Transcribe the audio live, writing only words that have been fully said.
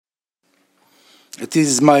It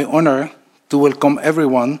is my honor to welcome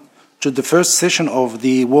everyone to the first session of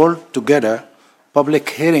the World Together public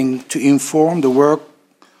hearing to inform the work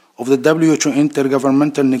of the WHO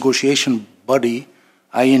Intergovernmental Negotiation Body,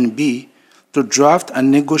 INB, to draft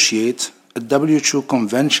and negotiate a WHO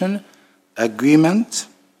convention, agreement,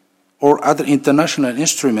 or other international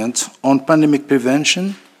instrument on pandemic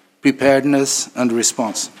prevention, preparedness, and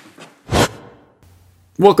response.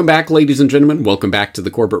 Welcome back, ladies and gentlemen. Welcome back to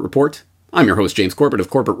the Corbett Report. I'm your host, James Corbett of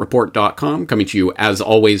CorbettReport.com, coming to you, as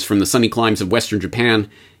always, from the sunny climes of Western Japan,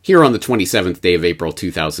 here on the 27th day of April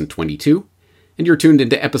 2022. And you're tuned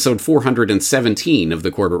into episode 417 of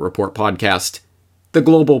the Corbett Report podcast, The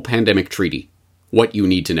Global Pandemic Treaty, What You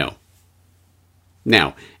Need to Know.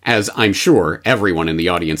 Now, as I'm sure everyone in the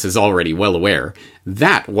audience is already well aware,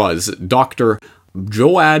 that was Dr.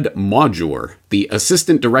 Joad Modjour, the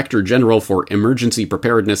Assistant Director General for Emergency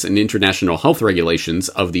Preparedness and International Health Regulations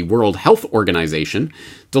of the World Health Organization,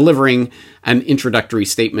 delivering an introductory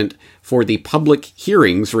statement for the public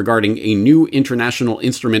hearings regarding a new international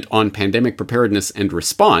instrument on pandemic preparedness and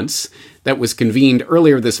response that was convened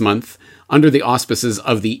earlier this month under the auspices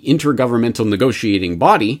of the Intergovernmental Negotiating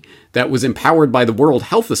Body that was empowered by the World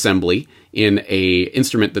Health Assembly in an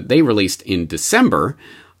instrument that they released in December,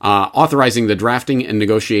 authorizing the drafting and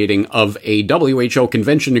negotiating of a WHO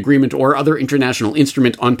convention, agreement, or other international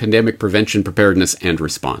instrument on pandemic prevention, preparedness, and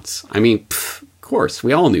response. I mean, of course,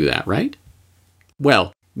 we all knew that, right?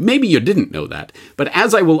 Well, maybe you didn't know that, but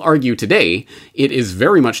as I will argue today, it is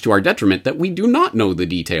very much to our detriment that we do not know the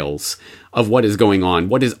details of what is going on,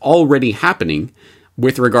 what is already happening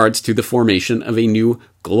with regards to the formation of a new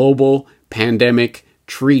global pandemic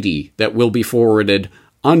treaty that will be forwarded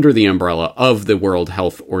under the umbrella of the World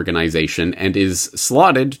Health Organization and is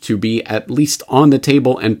slotted to be at least on the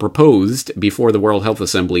table and proposed before the World Health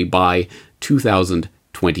Assembly by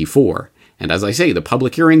 2024. And as I say, the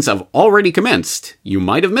public hearings have already commenced. You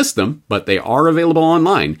might have missed them, but they are available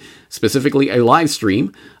online. Specifically, a live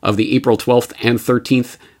stream of the April 12th and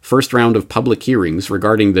 13th first round of public hearings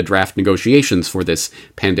regarding the draft negotiations for this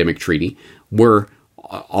pandemic treaty were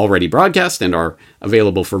already broadcast and are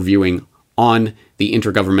available for viewing on the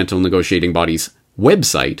Intergovernmental Negotiating Body's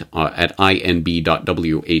website at inb.who.int.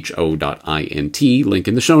 Link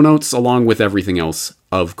in the show notes, along with everything else,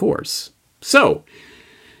 of course. So,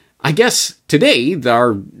 I guess today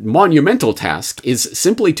our monumental task is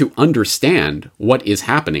simply to understand what is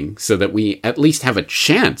happening so that we at least have a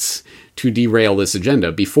chance to derail this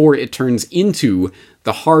agenda before it turns into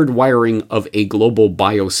the hardwiring of a global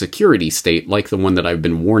biosecurity state like the one that I've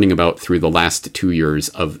been warning about through the last 2 years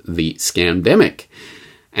of the scamdemic.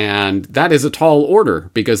 And that is a tall order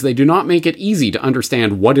because they do not make it easy to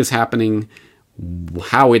understand what is happening,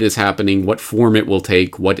 how it is happening, what form it will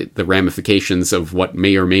take, what the ramifications of what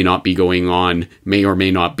may or may not be going on may or may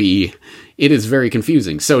not be. It is very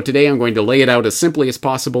confusing. So today I'm going to lay it out as simply as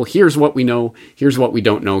possible. Here's what we know. Here's what we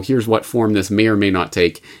don't know. Here's what form this may or may not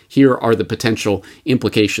take. Here are the potential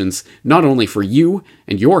implications, not only for you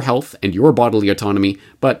and your health and your bodily autonomy,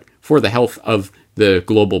 but for the health of the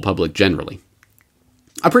global public generally.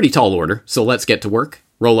 A pretty tall order, so let's get to work,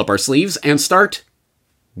 roll up our sleeves, and start,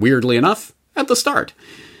 weirdly enough, at the start.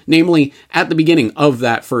 Namely, at the beginning of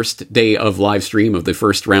that first day of live stream of the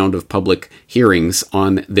first round of public hearings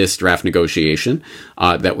on this draft negotiation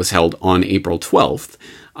that was held on April 12th.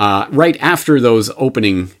 Right after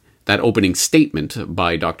that opening statement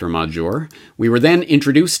by Dr. Modjour, we were then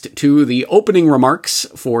introduced to the opening remarks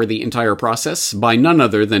for the entire process by none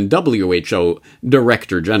other than WHO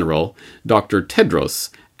Director General, Dr. Tedros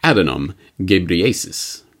Adhanom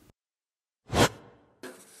Ghebreyesus.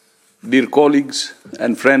 Dear colleagues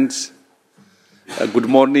and friends, good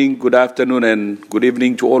morning, good afternoon, and good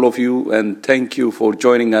evening to all of you, and thank you for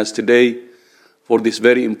joining us today for this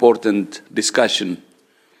very important discussion.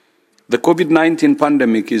 The COVID-19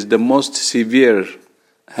 pandemic is the most severe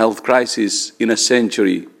health crisis in a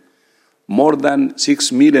century. More than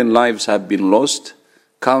 6 million lives have been lost,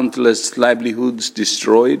 countless livelihoods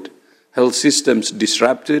destroyed, health systems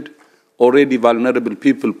disrupted, already vulnerable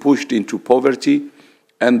people pushed into poverty,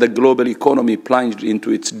 and the global economy plunged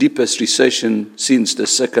into its deepest recession since the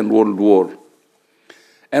Second World War.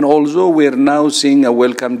 And although we are now seeing a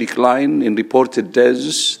welcome decline in reported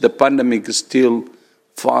deaths, the pandemic is still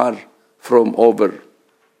far from over.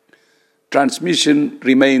 Transmission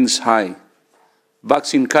remains high.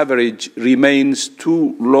 Vaccine coverage remains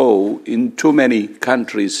too low in too many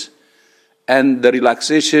countries, and the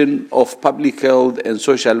relaxation of public health and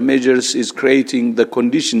social measures is creating the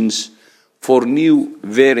conditions for new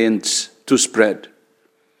variants to spread.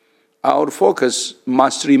 Our focus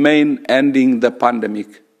must remain ending the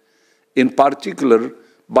pandemic, in particular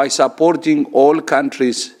by supporting all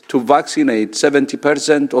countries to vaccinate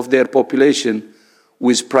 70% of their population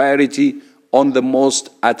with priority on the most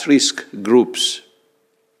at-risk groups.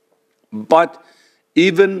 But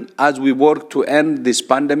even as we work to end this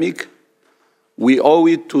pandemic, we owe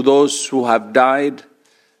it to those who have died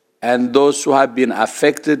and those who have been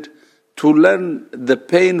affected to learn the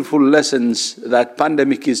painful lessons that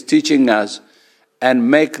pandemic is teaching us and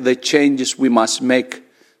make the changes we must make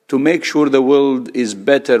to make sure the world is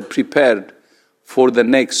better prepared for the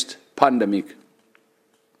next pandemic.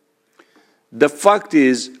 The fact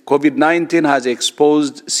is, COVID-19 has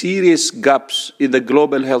exposed serious gaps in the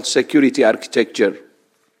global health security architecture.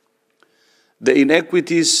 The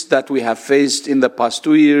inequities that we have faced in the past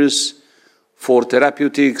 2 years for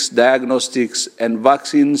therapeutics, diagnostics, and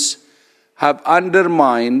vaccines have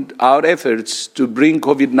undermined our efforts to bring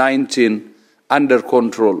COVID-19 under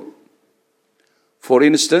control. For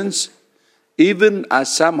instance, even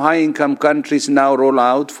as some high-income countries now roll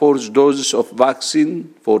out forced doses of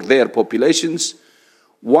vaccine for their populations,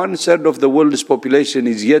 1/3 of the world's population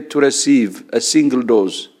is yet to receive a single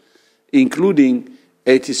dose, including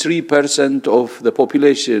 83% of the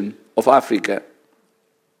population of Africa.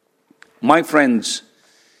 My friends,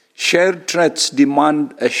 shared threats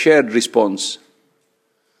demand a shared response.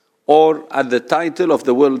 Or, as the title of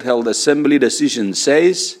the World Health Assembly decision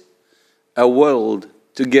says, a world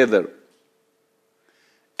together.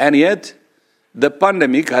 And yet, the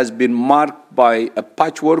pandemic has been marked by a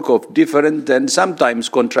patchwork of different and sometimes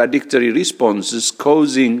contradictory responses,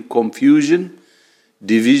 causing confusion,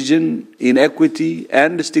 division, inequity,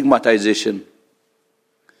 and stigmatization.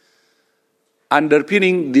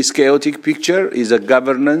 Underpinning this chaotic picture is a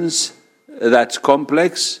governance that's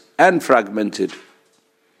complex and fragmented.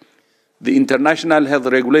 The international health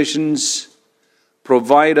regulations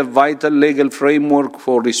provide a vital legal framework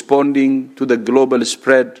for responding to the global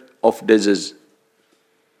spread of disease.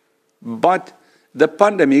 But the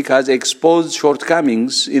pandemic has exposed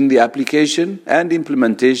shortcomings in the application and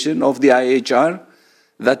implementation of the IHR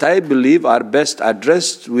that I believe are best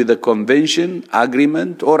addressed with a convention,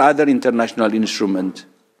 agreement, or other international instrument.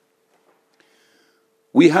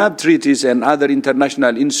 We have treaties and other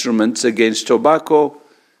international instruments against tobacco,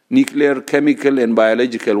 nuclear, chemical, and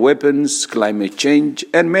biological weapons, climate change,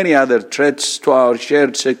 and many other threats to our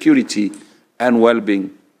shared security and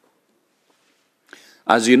well-being.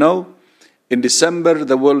 As you know, in December,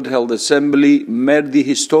 the World Health Assembly made the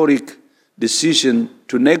historic decision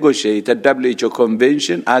to negotiate a WHO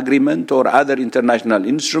convention, agreement, or other international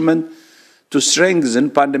instrument to strengthen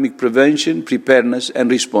pandemic prevention, preparedness,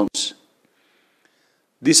 and response.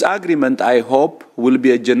 This agreement, I hope, will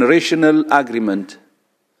be a generational agreement.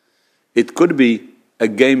 It could be a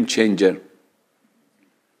game changer.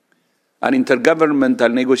 An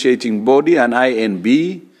intergovernmental negotiating body, an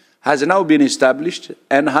INB, has now been established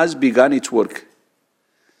and has begun its work.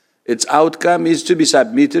 Its outcome is to be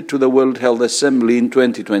submitted to the World Health Assembly in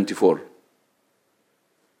 2024.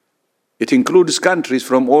 It includes countries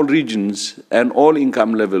from all regions and all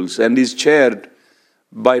income levels and is chaired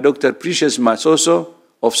by Dr. Precious Masoso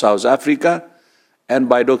of South Africa and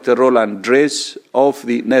by Dr. Roland Drees of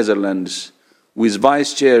the Netherlands, with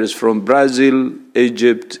vice chairs from Brazil,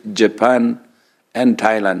 Egypt, Japan, and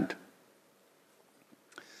Thailand.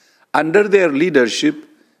 Under their leadership,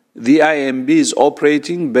 the INB is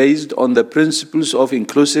operating based on the principles of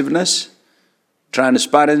inclusiveness,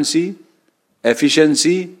 transparency,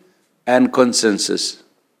 efficiency, and consensus.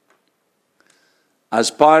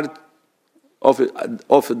 As part of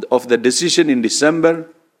the decision in December,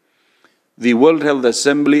 the World Health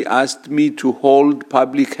Assembly asked me to hold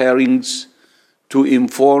public hearings to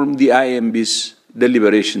inform the INB's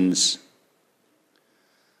deliberations.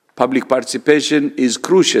 Public participation is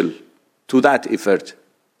crucial to that effort.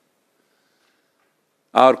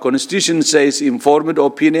 Our Constitution says informed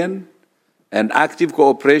opinion and active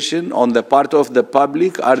cooperation on the part of the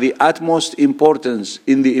public are the utmost importance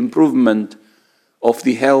in the improvement of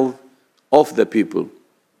the health of the people.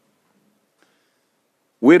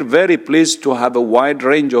 We're very pleased to have a wide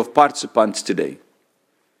range of participants today,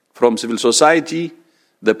 from civil society,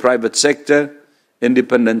 the private sector,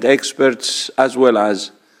 independent experts, as well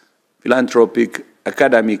as philanthropic,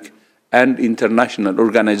 academic, and international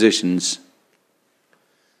organizations.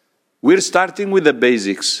 We're starting with the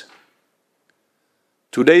basics.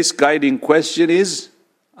 Today's guiding question is,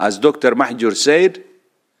 as Dr. Mahjour said,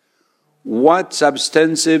 what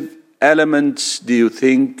substantive elements do you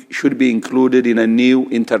think should be included in a new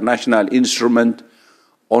international instrument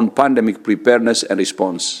on pandemic preparedness and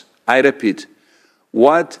response? I repeat,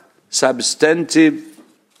 what substantive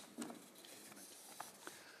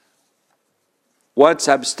what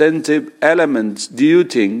substantive elements do you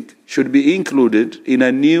think should be included in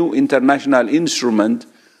a new international instrument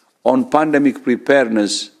on pandemic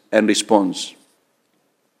preparedness and response?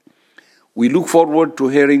 We look forward to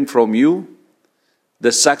hearing from you.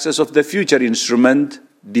 The success of the future instrument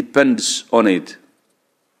depends on it.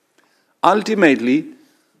 Ultimately,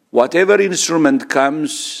 whatever instrument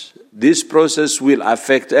comes, this process will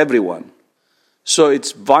affect everyone. So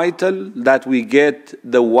it's vital that we get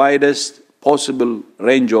the widest possible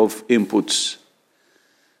range of inputs.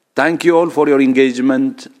 Thank you all for your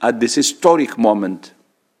engagement at this historic moment.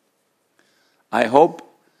 I hope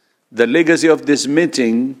the legacy of this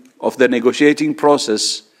meeting, of the negotiating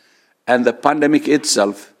process, and the pandemic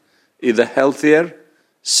itself is a healthier,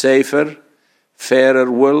 safer, fairer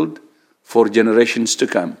world for generations to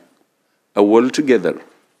come, a world together.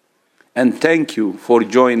 And thank you for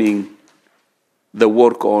joining the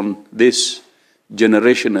work on this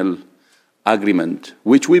generational agreement,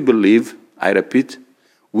 which we believe, I repeat,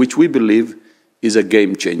 which we believe is a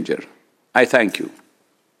game changer. I thank you.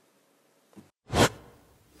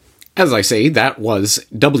 As I say, that was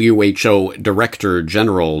WHO Director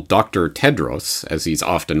General Dr. Tedros, as he's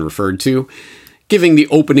often referred to, giving the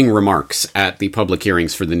opening remarks at the public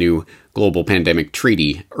hearings for the new Global Pandemic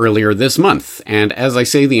Treaty earlier this month. And as I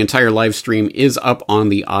say, the entire live stream is up on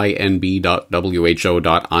the inb.who.int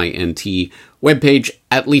webpage,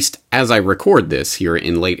 at least as I record this here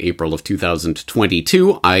in late April of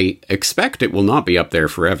 2022. I expect it will not be up there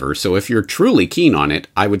forever, so if you're truly keen on it,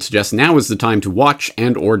 I would suggest now is the time to watch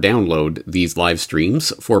and or download these live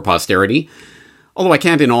streams for posterity. Although I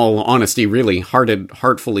can't, in all honesty, really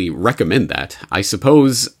heartfully recommend that. I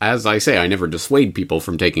suppose, as I say, I never dissuade people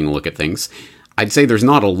from taking a look at things. I'd say there's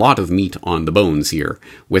not a lot of meat on the bones here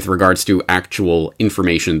with regards to actual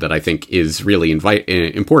information that I think is really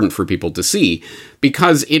important for people to see,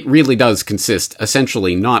 because it really does consist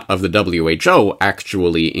essentially not of the WHO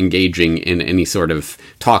actually engaging in any sort of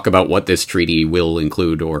talk about what this treaty will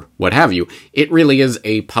include or what have you. It really is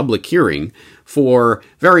a public hearing for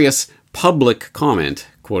various public comment,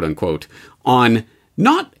 quote-unquote, on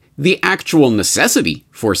not the actual necessity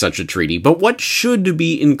for such a treaty, but what should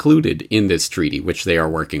be included in this treaty, which they are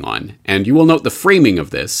working on. And you will note the framing of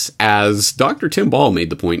this, as Dr. Tim Ball made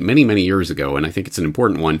the point many, many years ago, and I think it's an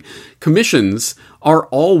important one. Commissions are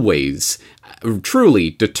always truly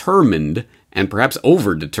determined, and perhaps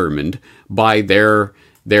over-determined, by their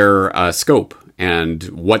scope and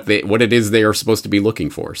what it is they are supposed to be looking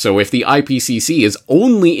for. So if the IPCC is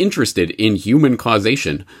only interested in human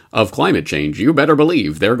causation of climate change, you better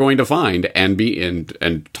believe they're going to find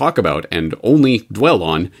and talk about and only dwell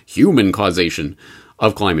on human causation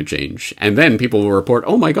of climate change. And then people will report,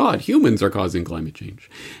 oh my God, humans are causing climate change.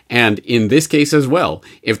 And in this case as well,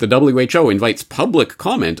 if the WHO invites public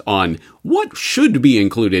comment on what should be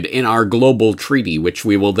included in our global treaty, which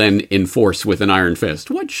we will then enforce with an iron fist,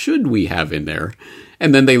 what should we have in there?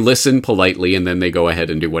 And then they listen politely, and then they go ahead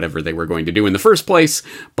and do whatever they were going to do in the first place.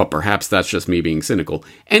 But perhaps that's just me being cynical.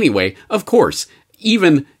 Anyway, of course,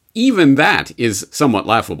 even that is somewhat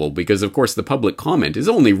laughable, because, of course, the public comment is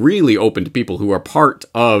only really open to people who are part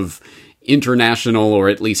of international or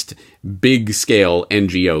at least big-scale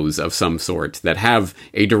NGOs of some sort that have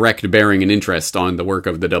a direct bearing and interest on the work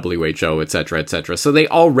of the WHO, etc., etc. So they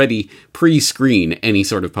already pre-screen any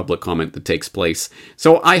sort of public comment that takes place.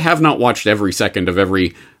 So I have not watched every second of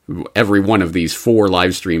every one of these 4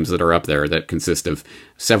 live streams that are up there that consist of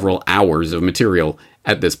several hours of material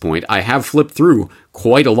at this point. I have flipped through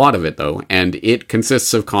quite a lot of it, though, and it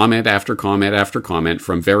consists of comment after comment after comment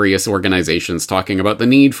from various organizations talking about the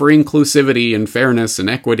need for inclusivity and fairness and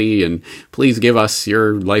equity, and please give us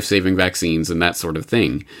your life-saving vaccines and that sort of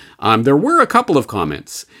thing. There were a couple of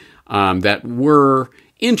comments that were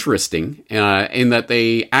interesting in that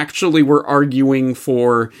they actually were arguing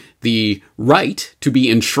for the right to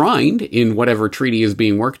be enshrined in whatever treaty is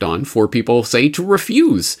being worked on for people, say, to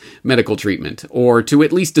refuse medical treatment or to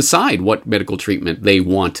at least decide what medical treatment they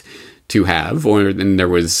want to have. Or then there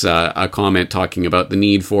was a comment talking about the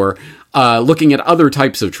need for looking at other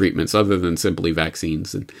types of treatments other than simply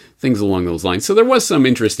vaccines and things along those lines. So there was some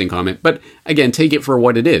interesting comment, but again, take it for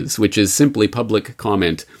what it is, which is simply public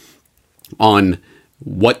comment on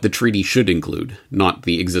what the treaty should include, not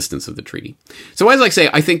the existence of the treaty. So as I say,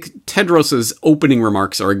 I think Tedros's opening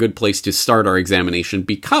remarks are a good place to start our examination,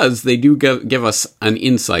 because they do give us an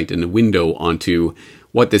insight and a window onto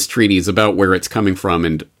what this treaty is about, where it's coming from,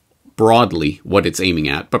 and broadly what it's aiming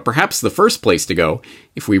at. But perhaps the first place to go,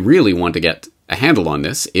 if we really want to get a handle on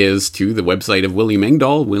this, is to the website of William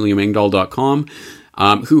Engdahl, williamengdahl.com.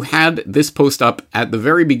 who had this post up at the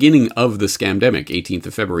very beginning of the scamdemic, 18th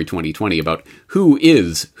of February 2020, about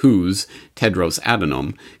who's Tedros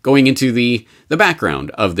Adhanom, going into the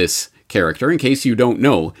background of this character. In case you don't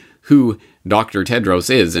know who Dr. Tedros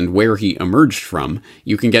is and where he emerged from,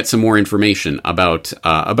 you can get some more information about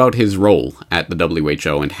his role at the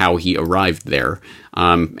WHO and how he arrived there,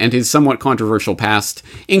 and his somewhat controversial past,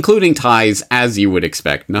 including ties, as you would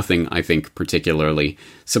expect. Nothing, I think, particularly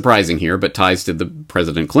surprising here, but ties to the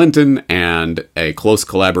President Clinton and a close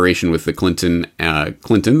collaboration with the Clintons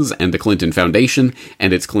and the Clinton Foundation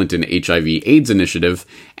and its Clinton HIV/AIDS initiative,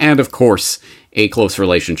 and of course, a close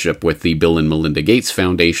relationship with the Bill and Melinda Gates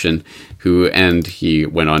Foundation, and he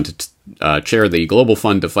went on to chair the Global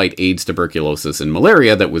Fund to Fight AIDS, Tuberculosis, and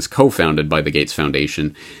Malaria that was co-founded by the Gates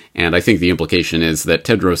Foundation. And I think the implication is that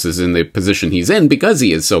Tedros is in the position he's in because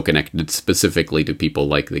he is so connected specifically to people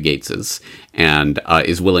like the Gateses, and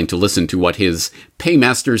is willing to listen to what his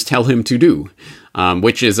paymasters tell him to do,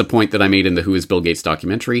 which is a point that I made in the Who is Bill Gates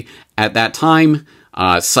documentary. At that time,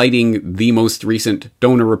 citing the most recent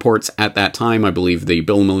donor reports at that time, I believe the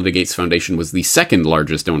Bill and Melinda Gates Foundation was the second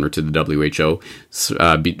largest donor to the WHO,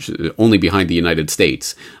 only behind the United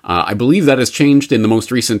States. I believe that has changed in the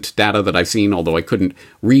most recent data that I've seen, although I couldn't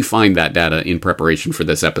re-find that data in preparation for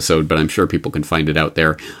this episode, but I'm sure people can find it out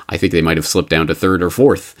there. I think they might have slipped down to third or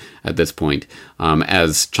fourth at this point,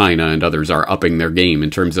 as China and others are upping their game in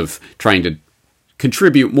terms of trying to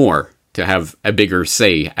contribute more to have a bigger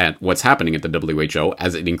say at what's happening at the WHO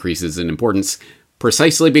as it increases in importance,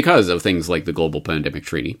 precisely because of things like the Global Pandemic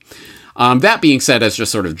Treaty. That being said, as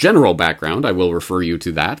just sort of general background, I will refer you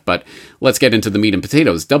to that, but let's get into the meat and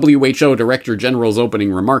potatoes. WHO Director General's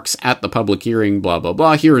opening remarks at the public hearing, blah, blah,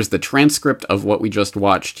 blah. Here is the transcript of what we just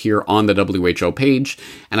watched here on the WHO page,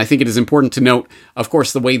 and I think it is important to note, of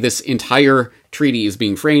course, the way this entire treaty is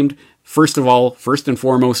being framed. First of all, first and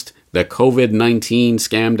foremost, the COVID-19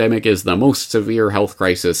 scamdemic is the most severe health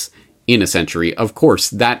crisis in a century. Of course,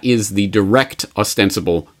 that is the direct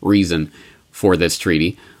ostensible reason for this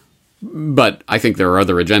treaty. But I think there are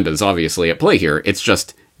other agendas, obviously, at play here. It's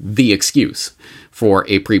just the excuse for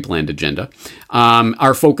a pre-planned agenda.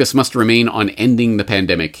 Our focus must remain on ending the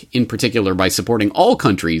pandemic, in particular by supporting all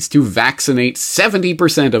countries to vaccinate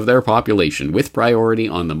 70% of their population, with priority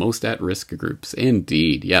on the most at-risk groups.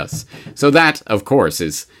 Indeed, yes. So that, of course,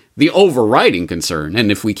 is the overriding concern,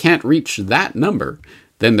 and if we can't reach that number,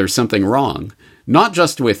 then there's something wrong. Not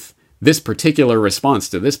just with this particular response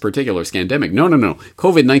to this particular scandemic. No.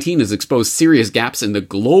 COVID-19 has exposed serious gaps in the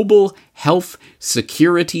global health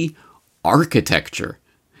security architecture.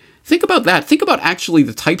 Think about that. Think about actually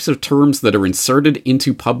the types of terms that are inserted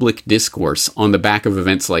into public discourse on the back of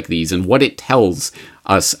events like these and what it tells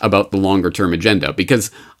us about the longer-term agenda. Because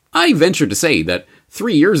I venture to say that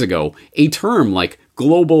 3 years ago, a term like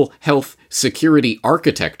global health security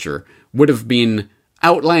architecture would have been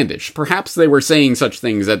outlandish. Perhaps they were saying such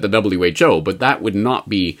things at the WHO, but that would not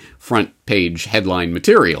be front-page headline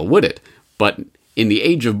material, would it? But in the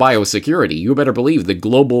age of biosecurity, you better believe the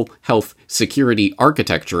global health security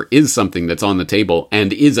architecture is something that's on the table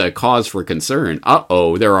and is a cause for concern.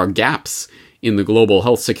 Uh-oh, there are gaps in the global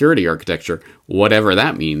health security architecture. Whatever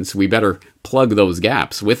that means, we better plug those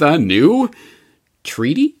gaps with a new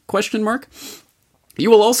treaty? ? You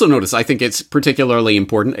will also notice, I think it's particularly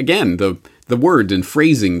important, again, the word and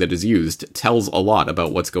phrasing that is used tells a lot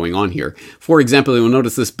about what's going on here. For example, you'll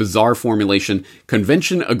notice this bizarre formulation,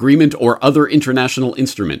 convention, agreement, or other international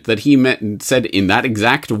instrument, that he said in that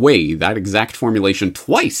exact way, that exact formulation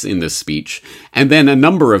twice in this speech, and then a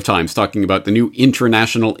number of times talking about the new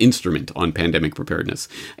international instrument on pandemic preparedness.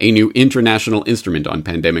 A new international instrument on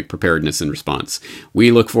pandemic preparedness and response.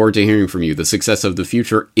 We look forward to hearing from you. The success of the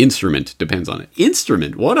future instrument depends on it.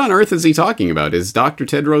 Instrument? What on earth is he talking about? Is Dr.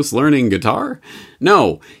 Tedros learning guitar?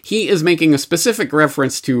 No, he is making a specific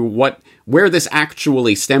reference to where this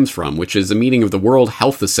actually stems from, which is a meeting of the World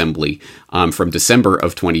Health Assembly from December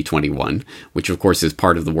of 2021, which of course is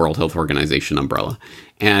part of the World Health Organization umbrella.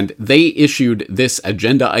 And they issued this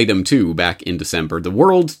agenda item 2 back in December, the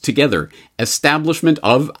World Together, establishment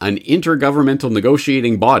of an intergovernmental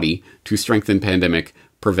negotiating body to strengthen pandemic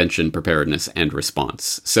prevention, preparedness, and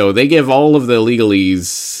response. So they give all of the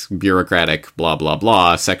legalese, bureaucratic, blah, blah,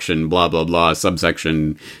 blah, section, blah, blah, blah,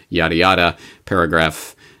 subsection, yada, yada,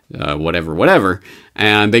 paragraph, whatever,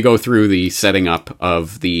 and they go through the setting up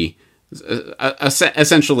of the,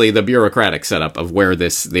 essentially the bureaucratic setup of where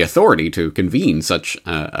the authority to convene such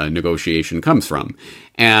a negotiation comes from.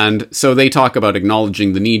 And so they talk about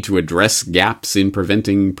acknowledging the need to address gaps in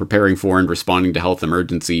preventing, preparing for, and responding to health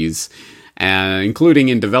emergencies, including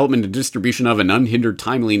in development and distribution of an unhindered,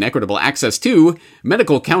 timely, and equitable access to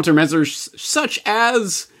medical countermeasures such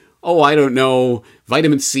as, I don't know,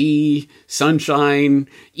 vitamin C, sunshine,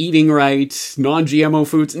 eating right, non-GMO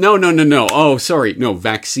foods. No.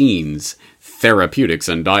 Vaccines, therapeutics,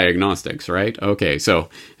 and diagnostics, right? Okay, so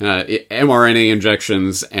mRNA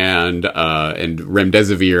injections and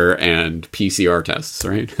remdesivir and PCR tests,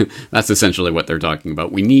 right? That's essentially what they're talking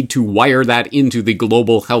about. We need to wire that into the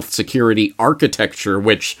global health security architecture,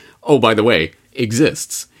 which, by the way,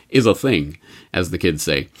 exists, is a thing, as the kids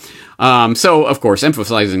say. So, of course,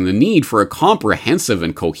 emphasizing the need for a comprehensive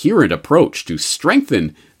and coherent approach to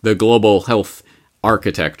strengthen the global health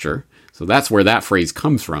architecture. So that's where that phrase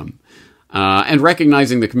comes from. And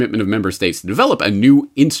recognizing the commitment of member states to develop a new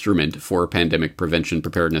instrument for pandemic prevention,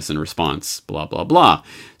 preparedness, and response, blah, blah, blah.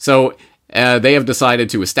 So they have decided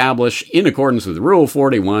to establish, in accordance with Rule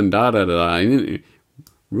 41,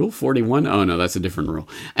 Rule 41? Oh, no, that's a different rule.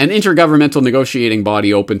 An intergovernmental negotiating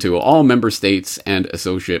body open to all member states and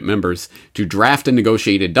associate members to draft and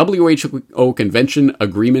negotiate a WHO convention,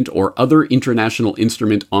 agreement, or other international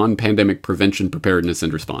instrument on pandemic prevention, preparedness,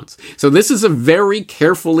 and response. So this is a very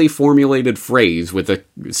carefully formulated phrase with a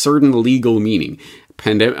certain legal meaning.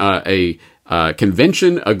 A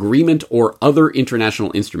convention, agreement, or other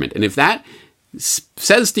international instrument. And if that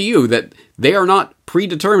says to you that they are not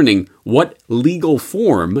predetermining what legal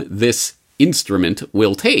form this instrument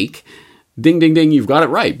will take, ding, ding, ding, you've got it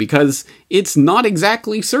right, because it's not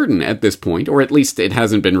exactly certain at this point, or at least it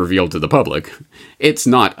hasn't been revealed to the public. It's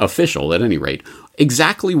not official, at any rate,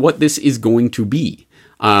 exactly what this is going to be.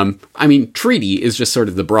 Treaty is just sort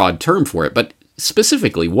of the broad term for it, but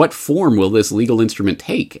specifically, what form will this legal instrument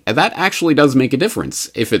take? And that actually does make a difference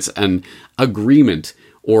if it's an agreement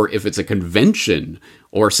or if it's a convention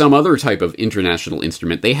or some other type of international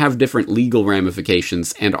instrument. They have different legal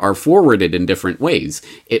ramifications and are forwarded in different ways.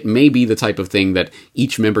 It may be the type of thing that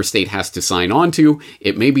each member state has to sign on to.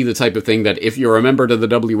 It may be the type of thing that if you're a member to the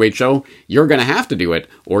WHO, you're going to have to do it,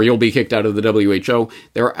 or you'll be kicked out of the WHO.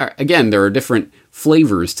 There are different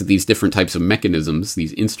flavors to these different types of mechanisms,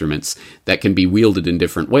 these instruments, that can be wielded in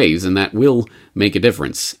different ways, and that will make a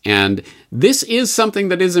difference. And this is something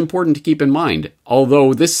that is important to keep in mind.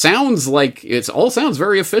 Although this sounds like it all sounds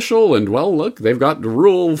very official, and well, look, they've got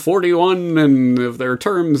Rule 41 and of their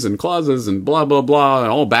terms and clauses and blah, blah, blah,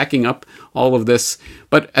 all backing up all of this.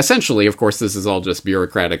 But essentially, of course, this is all just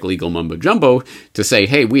bureaucratic legal mumbo-jumbo to say,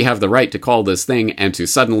 hey, we have the right to call this thing and to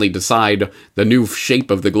suddenly decide the new shape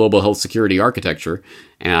of the global health security architecture.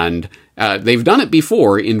 And they've done it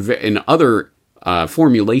before in other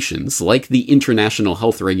formulations, like the International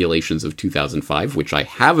Health Regulations of 2005, which I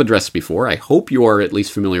have addressed before. I hope you are at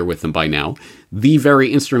least familiar with them by now. The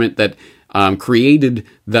very instrument that created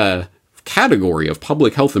the category of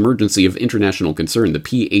public health emergency of international concern, the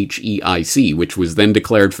PHEIC, which was then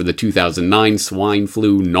declared for the 2009 swine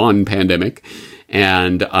flu non-pandemic,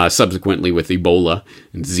 and subsequently with Ebola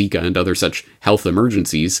and Zika and other such health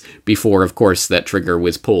emergencies, before, of course, that trigger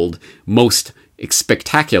was pulled most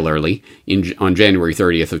spectacularly on January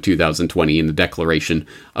 30th of 2020 in the declaration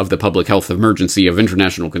of the public health emergency of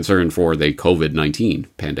international concern for the COVID-19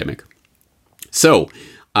 pandemic. So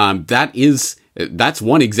that's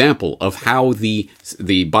one example of how the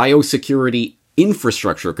biosecurity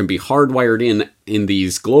infrastructure can be hardwired in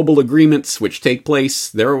these global agreements which take place.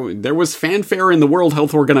 There was fanfare in the World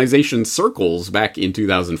Health Organization circles back in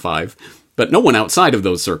 2005, but no one outside of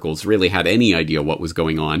those circles really had any idea what was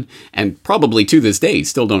going on, and probably to this day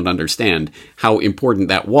still don't understand how important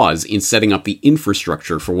that was in setting up the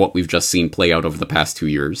infrastructure for what we've just seen play out over the past 2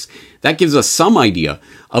 years. That gives us some idea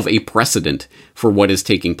of a precedent for what is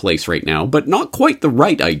taking place right now, but not quite the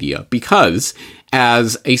right idea, because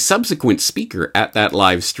as a subsequent speaker at that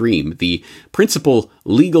live stream, the principal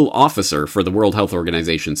legal officer for the World Health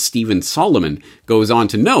Organization, Stephen Solomon, goes on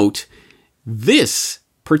to note, this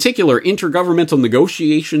particular intergovernmental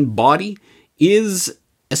negotiation body is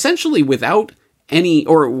essentially without any,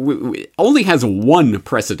 or only has one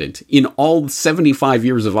precedent in all 75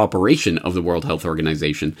 years of operation of the World Health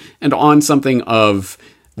Organization, and on something of,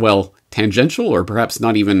 well, tangential or perhaps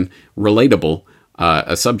not even relatable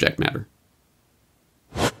a subject matter.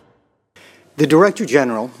 The Director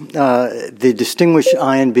General, the distinguished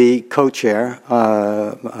INB co-chair,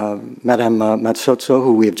 Madame Matsotso,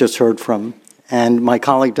 who we have just heard from, and my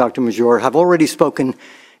colleague, Dr. Major, have already spoken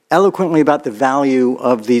eloquently about the value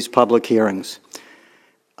of these public hearings.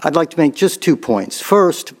 I'd like to make just 2 points.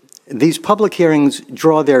 First, these public hearings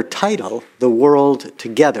draw their title, The World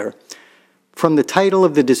Together, from the title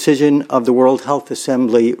of the decision of the World Health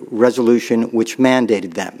Assembly resolution which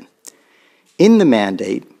mandated them. In the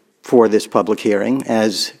mandate, for this public hearing.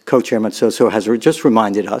 As Co-Chair Matsoso has just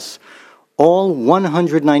reminded us, all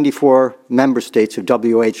 194 member states of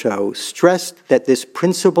WHO stressed that this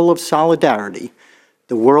principle of solidarity,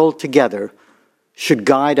 the world together, should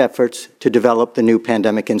guide efforts to develop the new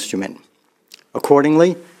pandemic instrument.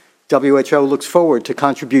 Accordingly, WHO looks forward to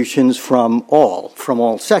contributions from all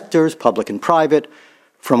sectors, public and private,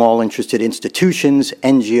 from all interested institutions,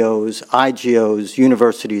 NGOs, IGOs,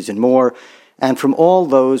 universities, and more, and from all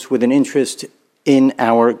those with an interest in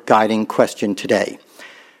our guiding question today.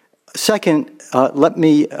 Second, let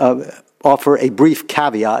me offer a brief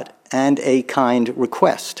caveat and a kind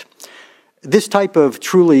request. This type of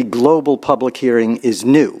truly global public hearing is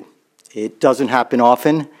new. It doesn't happen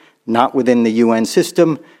often, not within the UN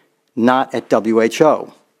system, not at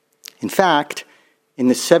WHO. In fact, in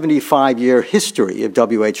the 75-year history of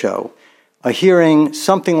WHO, a hearing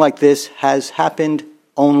something like this has happened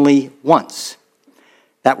only once.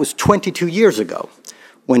 That was 22 years ago,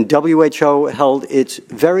 when WHO held its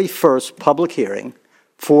very first public hearing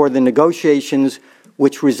for the negotiations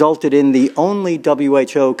which resulted in the only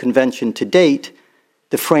WHO convention to date,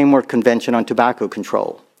 the Framework Convention on Tobacco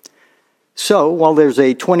Control. So, while there's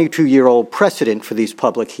a 22-year-old precedent for these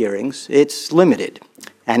public hearings, it's limited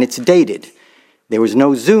and it's dated. There was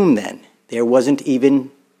no Zoom then. There wasn't even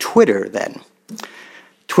Twitter then.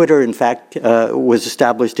 Twitter, in fact, was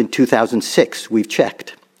established in 2006. We've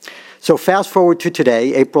checked. So fast forward to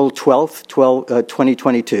today, April 12th,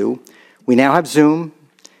 2022. We now have Zoom,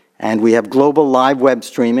 and we have global live web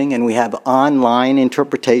streaming, and we have online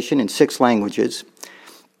interpretation in 6 languages.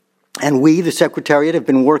 And we, the Secretariat, have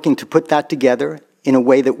been working to put that together in a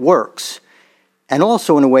way that works, and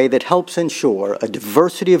also in a way that helps ensure a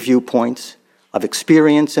diversity of viewpoints, of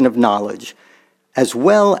experience, and of knowledge, as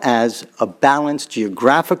well as a balanced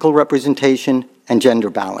geographical representation and gender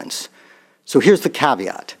balance. So here's the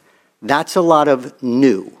caveat. That's a lot of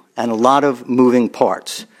new and a lot of moving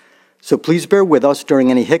parts. So please bear with us during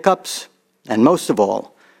any hiccups, and most of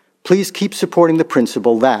all, please keep supporting the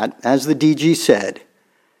principle that, as the DG said,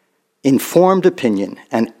 informed opinion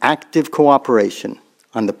and active cooperation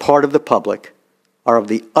on the part of the public are of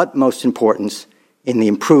the utmost importance in the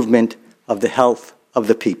improvement of the health of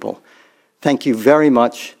the people. Thank you very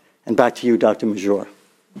much, and back to you, Dr. Major.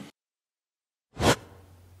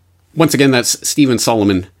 Once again, that's Stephen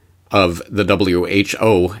Solomon of the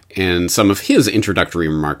WHO and some of his introductory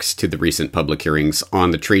remarks to the recent public hearings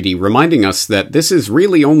on the treaty, reminding us that this is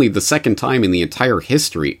really only the second time in the entire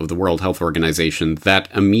history of the World Health Organization that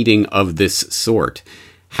a meeting of this sort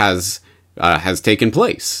has taken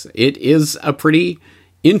place. It is a pretty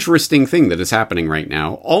interesting thing that is happening right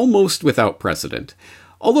now, almost without precedent.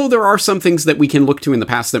 Although there are some things that we can look to in the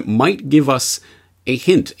past that might give us a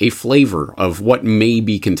hint, a flavor of what may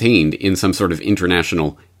be contained in some sort of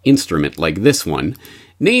international instrument like this one.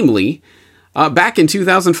 Namely, back in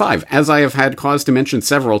 2005, as I have had cause to mention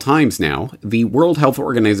several times now, the World Health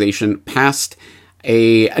Organization passed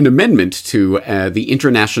an amendment to the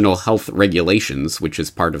International Health Regulations, which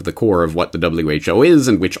is part of the core of what the WHO is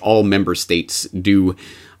and which all member states do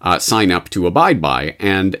sign up to abide by.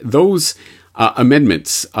 And those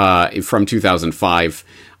amendments from 2005,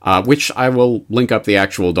 which I will link up the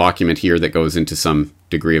actual document here that goes into some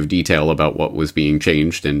degree of detail about what was being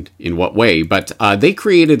changed and in what way, but they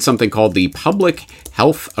created something called the Public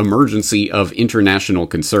Health Emergency of International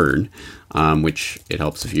Concern, which it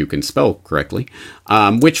helps if you can spell correctly,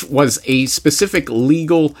 which was a specific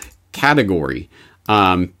legal category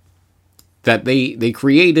that they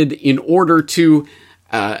created in order to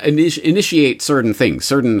initiate certain things.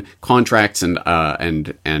 Certain contracts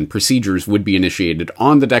and procedures would be initiated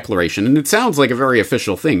on the declaration, and it sounds like a very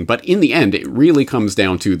official thing, but in the end, it really comes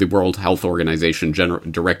down to the World Health Organization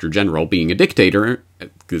Director General being a dictator,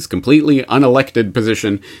 this completely unelected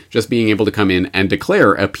position, just being able to come in and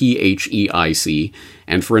declare a PHEIC,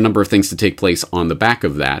 and for a number of things to take place on the back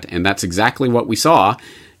of that, and that's exactly what we saw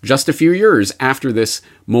just a few years after this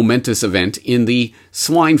momentous event in the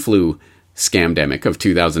swine flu scamdemic of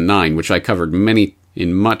 2009, which I covered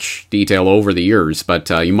in much detail over the years, but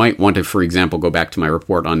you might want to, for example, go back to my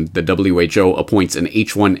report on the WHO appoints an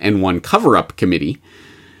H1N1 cover-up committee,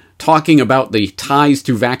 talking about the ties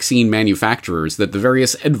to vaccine manufacturers that the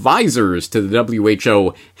various advisors to the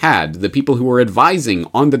WHO had, the people who were advising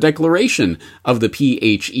on the declaration of the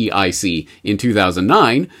PHEIC in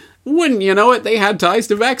 2009, wouldn't you know it, they had ties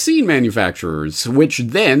to vaccine manufacturers, which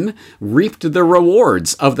then reaped the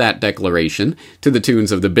rewards of that declaration to the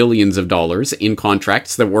tunes of the billions of dollars in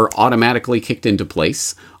contracts that were automatically kicked into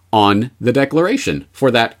place on the declaration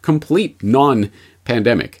for that complete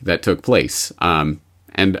non-pandemic that took place.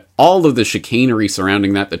 and all of the chicanery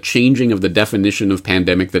surrounding that, the changing of the definition of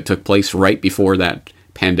pandemic that took place right before that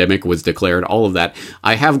pandemic was declared, all of that,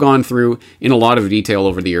 I have gone through in a lot of detail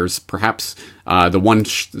over the years. Perhaps the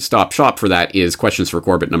one-stop shop for that is Questions for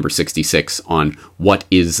Corbett number 66 on what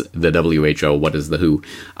is the WHO, what is the WHO.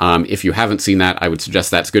 If you haven't seen that, I would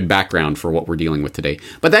suggest that's good background for what we're dealing with today.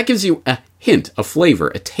 But that gives you a hint, a flavor,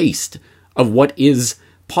 a taste of what is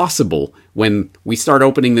possible when we start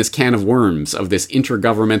opening this can of worms of this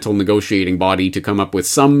intergovernmental negotiating body to come up with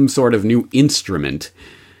some sort of new instrument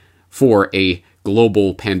for a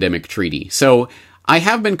global pandemic treaty. So I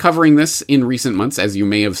have been covering this in recent months, as you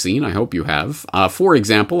may have seen. I hope you have. For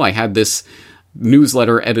example, I had this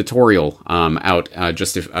newsletter editorial out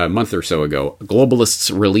just a month or so ago,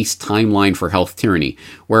 Globalists Release Timeline for Health Tyranny,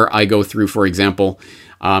 where I go through, for example,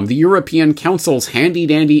 the European Council's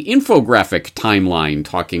handy-dandy infographic timeline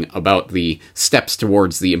talking about the steps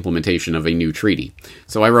towards the implementation of a new treaty.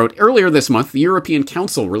 So I wrote, earlier this month, the European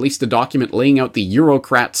Council released a document laying out the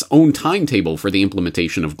Eurocrats' own timetable for the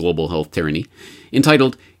implementation of global health tyranny,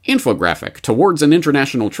 entitled Infographic Towards an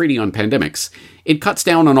International Treaty on Pandemics. It cuts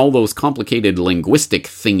down on all those complicated linguistic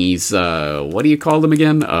thingies, what do you call them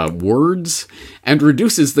again? Words? And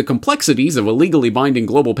reduces the complexities of a legally binding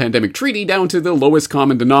global pandemic treaty down to the lowest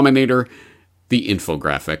common denominator, the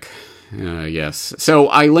infographic. Yes. So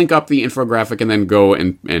I link up the infographic and then go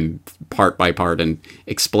and part by part and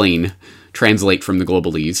explain, translate from the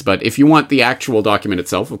globalese. But if you want the actual document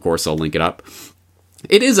itself, of course, I'll link it up.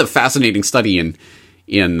 It is a fascinating study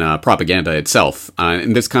in propaganda itself.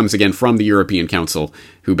 And this comes again from the European Council,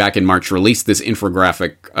 who back in March released this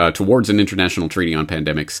infographic towards an international treaty on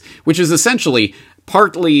pandemics, which is essentially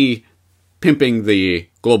partly pimping the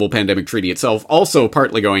global pandemic treaty itself, also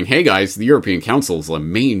partly going, hey guys, the European Council is the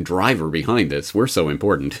main driver behind this. We're so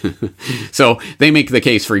important. So they make the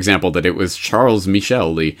case, for example, that it was Charles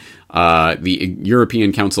Michel, the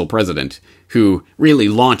European Council president, who really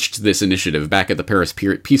launched this initiative back at the Paris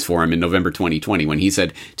Peace Forum in November 2020, when he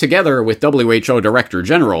said, together with WHO Director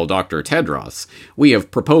General Dr. Tedros, we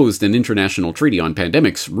have proposed an international treaty on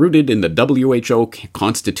pandemics rooted in the WHO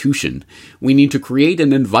Constitution. We need to create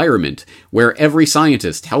an environment where every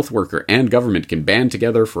scientist, health worker, and government can band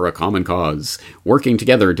together for a common cause, working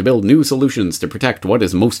together to build new solutions to protect what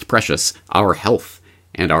is most precious, our health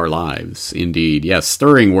and our lives. Indeed, yes,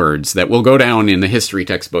 stirring words that will go down in the history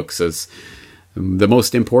textbooks as the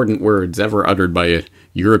most important words ever uttered by a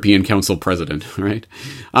European Council president, right?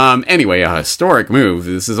 Anyway, a historic move.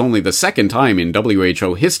 This is only the second time in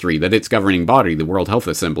WHO history that its governing body, the World Health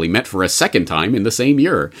Assembly, met for a second time in the same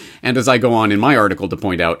year. And as I go on in my article to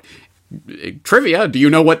point out, trivia, do you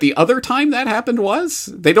know what the other time that happened was?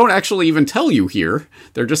 They don't actually even tell you here.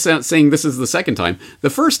 They're just saying this is the second time. The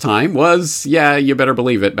first time was, yeah, you better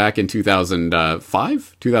believe it, back in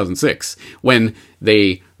 2006, when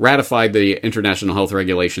they ratified the International Health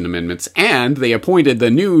Regulation Amendments, and they appointed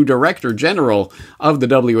the new Director General of the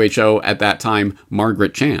WHO at that time,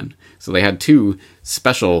 Margaret Chan. So they had two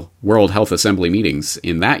special World Health Assembly meetings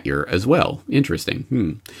in that year as well.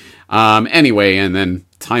 Interesting. Anyway, and then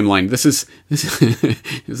timeline. This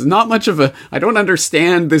is not much of a. I don't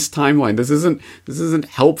understand this timeline. This isn't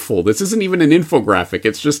helpful. This isn't even an infographic.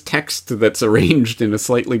 It's just text that's arranged in a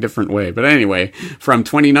slightly different way. But anyway, from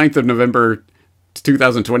 29th of November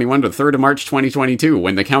 2021 to 3rd of March 2022,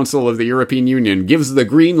 when the Council of the European Union gives the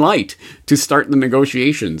green light to start the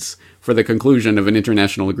negotiations for the conclusion of an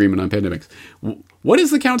international agreement on pandemics. What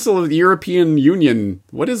is the Council of the European Union?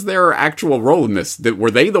 What is their actual role in this?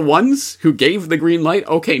 Were they the ones who gave the green light?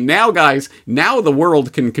 Okay, now guys, now the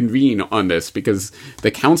world can convene on this because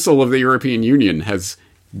the Council of the European Union has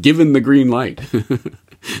given the green light.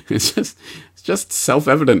 It's just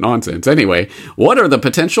self-evident nonsense. Anyway, what are the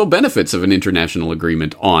potential benefits of an international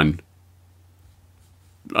agreement on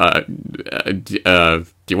do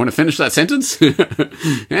you want to finish that sentence?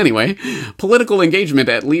 Anyway, political engagement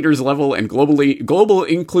at leaders level and global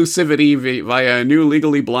inclusivity via a new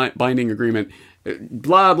legally binding agreement.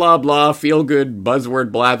 Blah, blah, blah, feel good,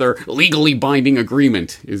 buzzword blather. Legally binding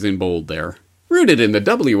agreement is in bold there. Rooted in the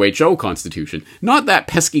WHO Constitution. Not that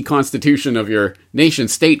pesky constitution of your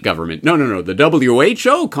nation-state government. No, the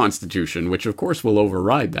WHO Constitution, which of course will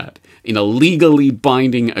override that. In a legally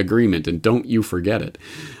binding agreement, and don't you forget it.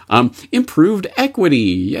 Improved equity.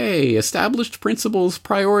 Yay. Established principles,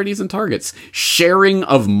 priorities, and targets. Sharing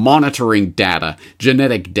of monitoring data,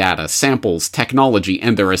 genetic data, samples, technology,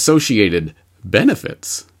 and their associated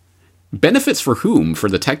benefits. Benefits for whom? For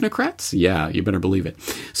the technocrats? Yeah, you better believe it.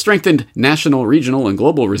 Strengthened national, regional, and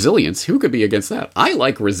global resilience. Who could be against that? I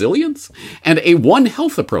like resilience. And a One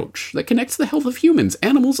Health approach that connects the health of humans,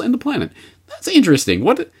 animals, and the planet. That's interesting.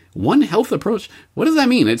 What One Health approach? What does that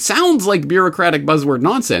mean? It sounds like bureaucratic buzzword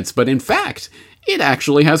nonsense, but in fact, it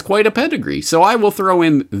actually has quite a pedigree. So I will throw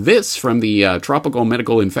in this from the Tropical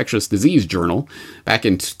Medical Infectious Disease Journal back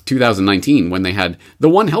in 2019 when they had the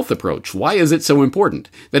One Health approach. Why is it so important?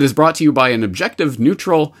 That is brought to you by an objective,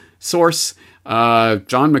 neutral source,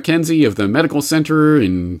 John Mackenzie of the Medical Center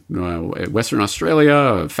in Western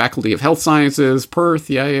Australia, Faculty of Health Sciences,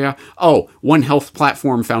 Perth, Oh, One Health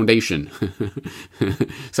Platform Foundation.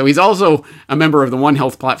 So he's also a member of the One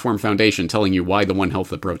Health Platform Foundation telling you why the One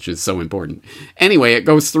Health approach is so important. Anyway, it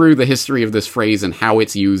goes through the history of this phrase and how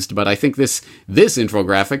it's used, but I think this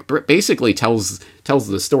infographic basically tells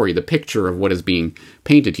the story, the picture of what is being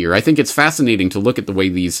painted here. I think it's fascinating to look at the way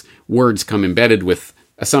these words come embedded with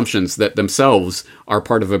assumptions that themselves are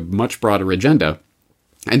part of a much broader agenda.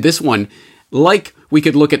 And this one, like we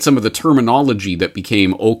could look at some of the terminology that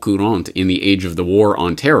became au courant in the age of the War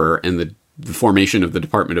on Terror and the formation of the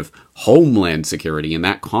Department of Homeland Security and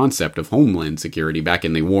that concept of Homeland Security back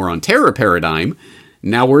in the War on Terror paradigm,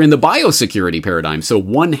 now we're in the biosecurity paradigm. So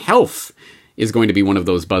One Health is going to be one of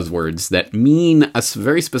those buzzwords that mean a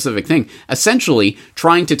very specific thing, essentially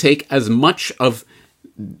trying to take as much of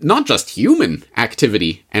not just human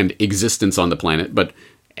activity and existence on the planet, but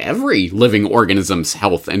every living organism's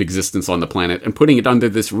health and existence on the planet and putting it under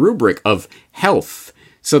this rubric of health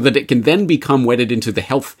so that it can then become wedded into the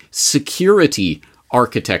health security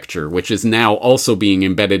architecture, which is now also being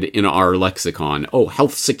embedded in our lexicon. Oh,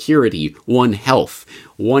 health security, One Health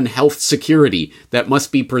security that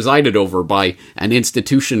must be presided over by an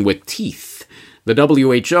institution with teeth. The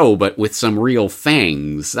WHO, but with some real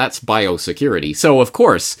fangs. That's biosecurity. So, of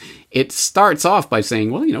course, it starts off by saying,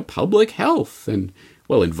 well, public health and,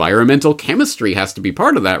 well, environmental chemistry has to be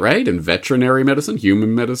part of that, right? And veterinary medicine,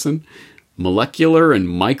 human medicine, molecular and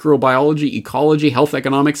microbiology, ecology, health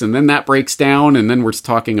economics, and then that breaks down, and then we're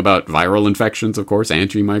talking about viral infections, of course,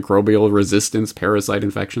 antimicrobial resistance, parasite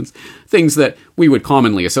infections, things that we would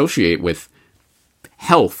commonly associate with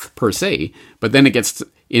health per se, but then it gets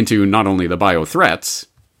into not only the bio threats,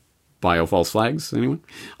 bio false flags, anyone?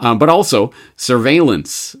 But also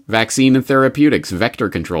surveillance, vaccine and therapeutics, vector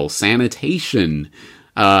control, sanitation,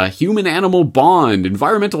 human-animal bond,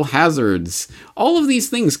 environmental hazards. All of these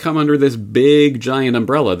things come under this big, giant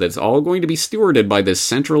umbrella that's all going to be stewarded by this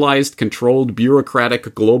centralized, controlled, bureaucratic,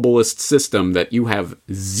 globalist system that you have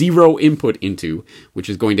zero input into, which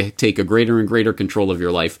is going to take a greater and greater control of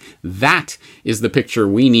your life. That is the picture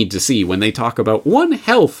we need to see when they talk about One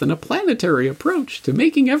Health and a planetary approach to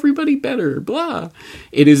making everybody better, blah.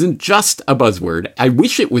 It isn't just a buzzword. I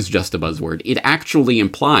wish it was just a buzzword. It actually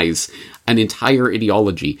implies an entire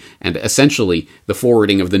ideology and essentially the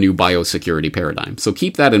forwarding of the new biosecurity paradigm. So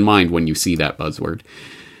keep that in mind when you see that buzzword.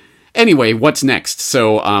 Anyway, what's next?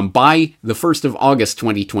 So by the 1st of August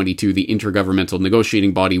 2022, the Intergovernmental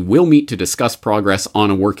Negotiating Body will meet to discuss progress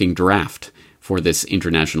on a working draft for this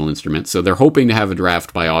international instrument. So they're hoping to have a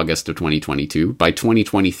draft by August of 2022. By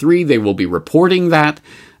 2023, they will be reporting that,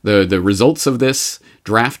 the results of this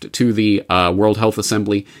draft to the World Health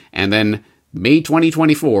Assembly, and then May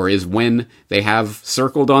 2024 is when they have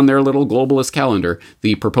circled on their little globalist calendar,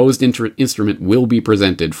 the proposed instrument will be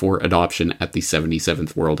presented for adoption at the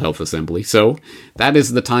 77th World Health Assembly. So that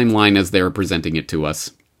is the timeline as they're presenting it to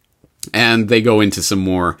us. And they go into some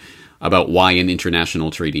more about why an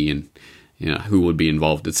international treaty and who would be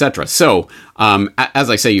involved, etc. So, as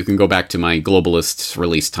I say, you can go back to my globalist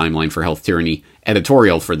release timeline for health tyranny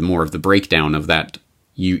editorial for more of the breakdown of that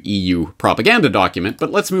EU propaganda document,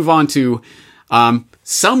 but let's move on to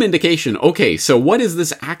some indication. Okay, so what is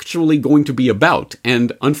this actually going to be about?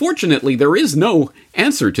 And unfortunately, there is no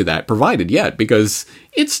answer to that provided yet, because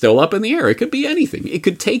it's still up in the air. It could be anything. It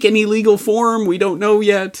could take any legal form. We don't know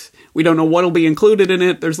yet. We don't know what will be included in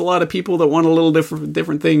it. There's a lot of people that want a little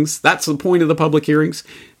different things. That's the point of the public hearings.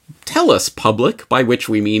 Tell us, public, by which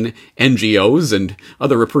we mean NGOs and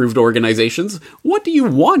other approved organizations, what do you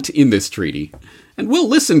want in this treaty? And we'll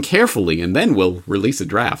listen carefully, and then we'll release a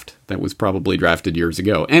draft that was probably drafted years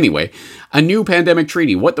ago. Anyway, a new pandemic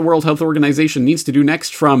treaty. What the World Health Organization needs to do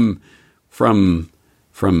next from LSE?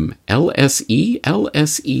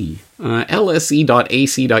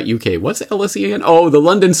 LSE.ac.uk. What's LSE again? Oh, the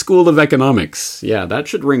London School of Economics. Yeah, that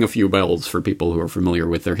should ring a few bells for people who are familiar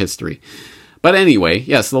with their history. But anyway,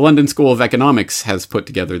 yes, the London School of Economics has put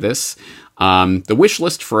together this. The wish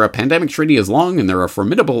list for a pandemic treaty is long, and there are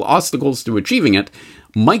formidable obstacles to achieving it.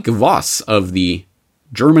 Mike Voss of the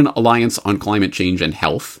German Alliance on Climate Change and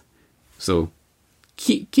Health. So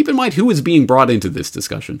keep in mind who is being brought into this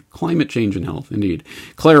discussion. Climate change and health, indeed.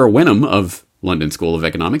 Clara Wenham of London School of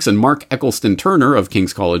Economics, and Mark Eccleston-Turner of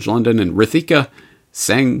King's College London, and Rithika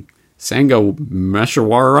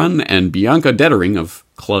Sangameshwaran and Bianca Dettering of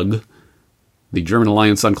CLUG, the German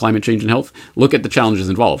Alliance on Climate Change and Health, look at the challenges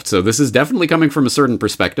involved. So this is definitely coming from a certain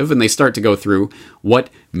perspective, and they start to go through what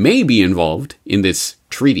may be involved in this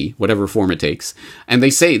treaty, whatever form it takes. And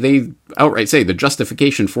they outright say the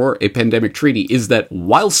justification for a pandemic treaty is that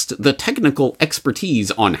whilst the technical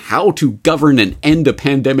expertise on how to govern and end a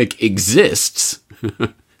pandemic exists,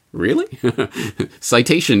 really?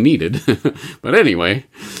 Citation needed. But anyway,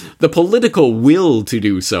 the political will to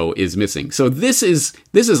do so is missing. So this is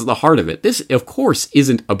the heart of it. This, of course,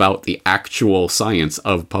 isn't about the actual science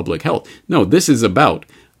of public health. No, this is about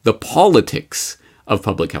the politics of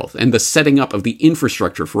public health and the setting up of the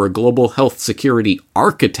infrastructure for a global health security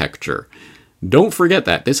architecture. Don't forget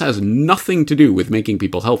that. This has nothing to do with making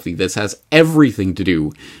people healthy. This has everything to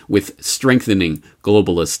do with strengthening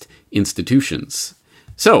globalist institutions.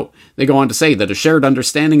 So, they go on to say that a shared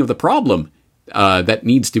understanding of the problem that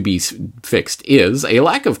needs to be fixed is a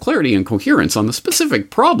lack of clarity and coherence on the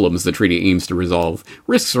specific problems the treaty aims to resolve,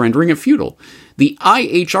 risks rendering it futile. The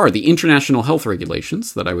IHR, the International Health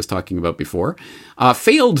Regulations that I was talking about before,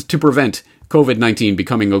 failed to prevent COVID-19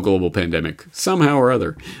 becoming a global pandemic, somehow or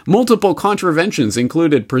other. Multiple contraventions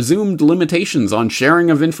included presumed limitations on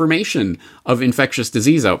sharing of information of infectious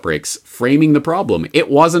disease outbreaks, framing the problem. There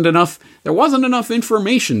wasn't enough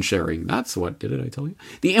information sharing. That's what did it, I tell you?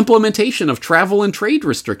 The implementation of travel and trade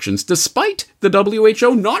restrictions, despite the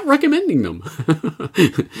WHO not recommending them.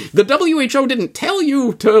 The WHO didn't tell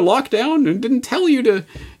you to lock down and didn't tell you to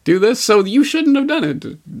do this, so you shouldn't have done it.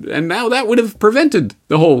 And now that would have prevented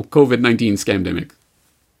the whole COVID-19 scamdemic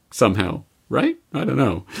somehow, right? I don't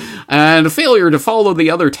know. And a failure to follow the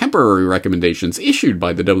other temporary recommendations issued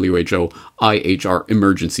by the WHO IHR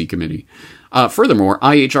Emergency Committee. Furthermore,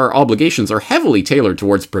 IHR obligations are heavily tailored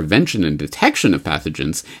towards prevention and detection of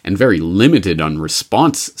pathogens and very limited on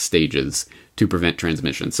response stages to prevent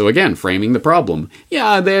transmission. So again, framing the problem.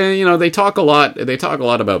 Yeah, they talk a lot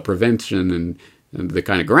about prevention and the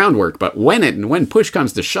kind of groundwork, but when push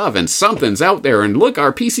comes to shove and something's out there and look,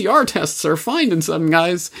 our PCR tests are finding some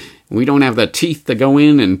guys, we don't have the teeth to go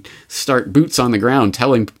in and start boots on the ground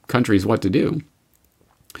telling countries what to do.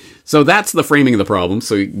 So that's the framing of the problem,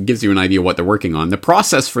 so it gives you an idea what they're working on. The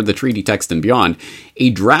process for the treaty text and beyond. A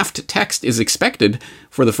draft text is expected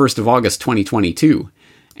for the 1st of August 2022.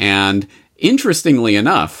 And interestingly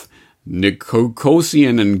enough,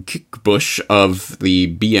 Nikosian and Kickbush of the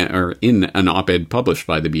in an op-ed published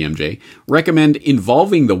by the BMJ, recommend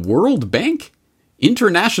involving the World Bank,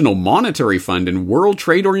 International Monetary Fund, and World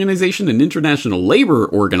Trade Organization and International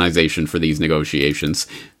Labor Organization for these negotiations.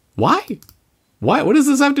 Why? What does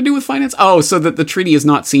this have to do with finance? Oh, so that the treaty is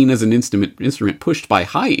not seen as an instrument pushed by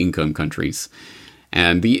high-income countries.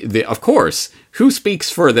 And of course, who speaks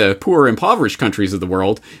for the poor, impoverished countries of the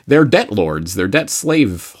world? They're debt lords, they're debt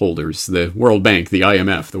slave holders, the World Bank, the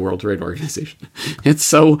IMF, the World Trade Organization. It's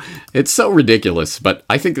so ridiculous, but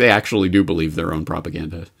I think they actually do believe their own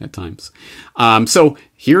propaganda at times. So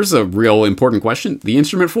here's a real important question. The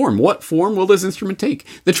instrument form. What form will this instrument take?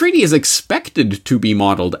 The treaty is expected to be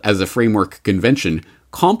modeled as a framework convention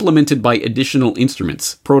complemented by additional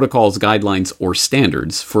instruments, protocols, guidelines, or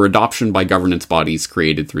standards for adoption by governance bodies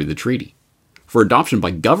created through the treaty. For adoption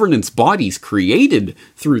by governance bodies created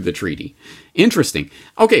through the treaty. Interesting.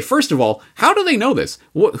 Okay, first of all, how do they know this?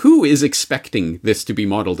 Who is expecting this to be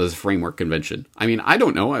modeled as a framework convention? I mean, I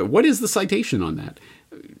don't know. What is the citation on that?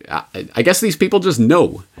 I guess these people just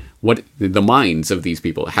know what the minds of these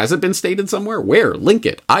people. Has it been stated somewhere? Where? Link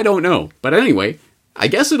it. I don't know. But anyway, I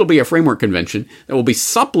guess it'll be a framework convention that will be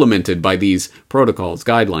supplemented by these protocols,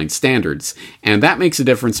 guidelines, standards. And that makes a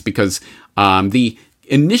difference because the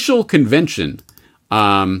initial convention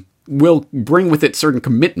will bring with it certain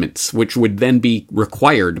commitments, which would then be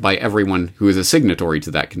required by everyone who is a signatory to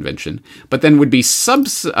that convention, but then would be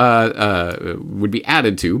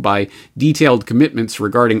added to by detailed commitments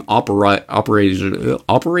regarding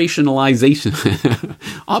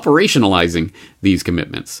operationalizing these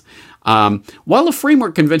commitments. While a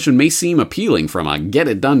framework convention may seem appealing from a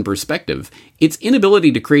get-it-done perspective, its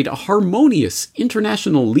inability to create a harmonious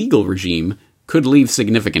international legal regime could leave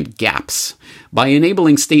significant gaps. By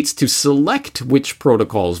enabling states to select which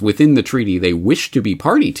protocols within the treaty they wish to be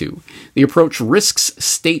party to, the approach risks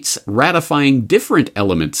states ratifying different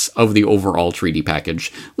elements of the overall treaty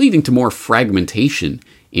package, leading to more fragmentation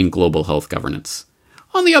in global health governance.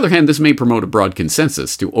 On the other hand, this may promote a broad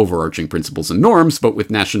consensus to overarching principles and norms, but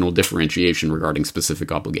with national differentiation regarding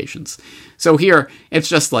specific obligations. So here, it's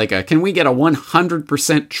just like, can we get a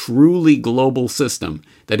 100% truly global system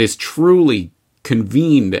that is truly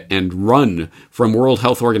convened and run from World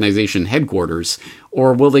Health Organization headquarters,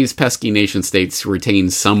 or will these pesky nation states retain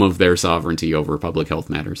some of their sovereignty over public health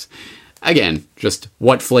matters? Again, just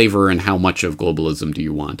what flavor and how much of globalism do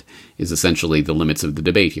you want is essentially the limits of the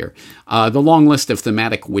debate here. The long list of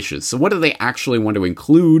thematic wishes. So what do they actually want to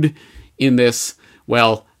include in this?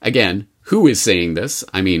 Well, again, who is saying this?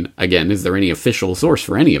 I mean, again, is there any official source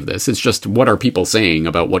for any of this? It's just what are people saying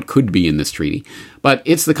about what could be in this treaty. But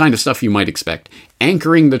it's the kind of stuff you might expect.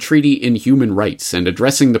 Anchoring the treaty in human rights and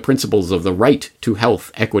addressing the principles of the right to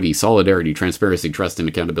health, equity, solidarity, transparency, trust, and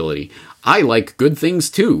accountability. I like good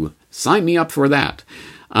things too. Sign me up for that.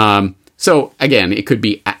 So again, it could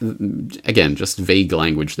be, again, just vague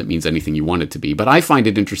language that means anything you want it to be. But I find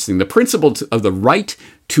it interesting. The principle of the right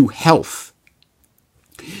to health.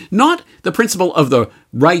 Not the principle of the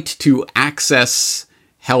right to access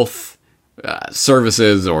health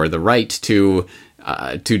services, or the right to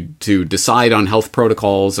decide on health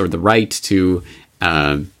protocols, or the right to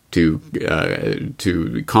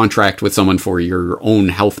contract with someone for your own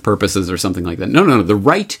health purposes or something like that. No. The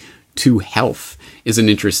right to health is an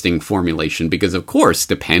interesting formulation because, of course,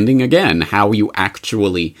 depending, again, how you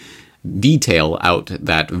actually detail out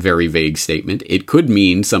that very vague statement, it could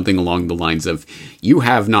mean something along the lines of you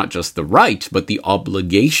have not just the right, but the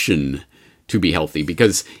obligation to be healthy,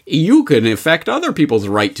 because you can affect other people's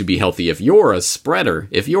right to be healthy if you're a spreader,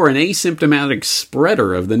 if you're an asymptomatic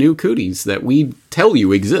spreader of the new cooties that we tell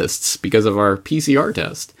you exists because of our PCR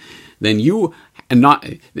test, then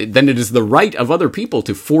then it is the right of other people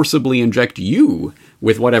to forcibly inject you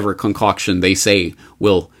with whatever concoction they say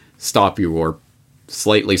will stop you or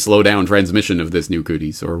slightly slow down transmission of this new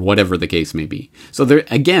cooties, or whatever the case may be. So there,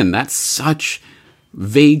 again, that's such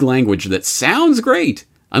vague language that sounds great,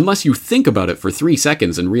 unless you think about it for 3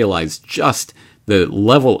 seconds and realize just the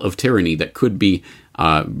level of tyranny that could be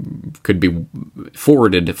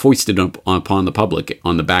foisted upon the public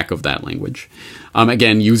on the back of that language.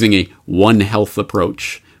 Again, using a One Health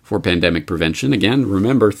approach for pandemic prevention. Again,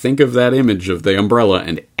 remember, think of that image of the umbrella,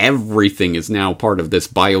 and everything is now part of this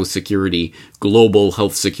biosecurity, global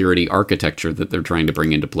health security architecture that they're trying to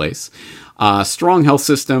bring into place. Strong health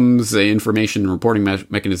systems, information and reporting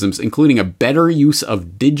mechanisms, including a better use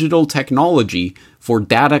of digital technology for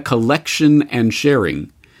data collection and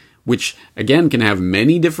sharing, which, again, can have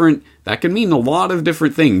that can mean a lot of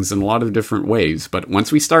different things in a lot of different ways. But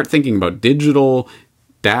once we start thinking about digital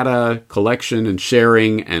data collection and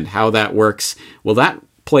sharing and how that works, well, that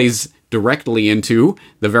plays directly into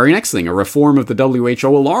the very next thing, a reform of the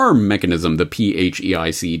WHO alarm mechanism, the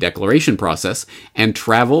PHEIC declaration process, and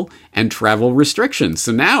travel restrictions.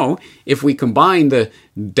 So now, if we combine the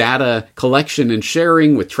data collection and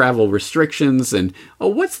sharing with travel restrictions, and,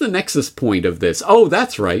 what's the nexus point of this? Oh,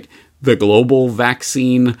 that's right, the global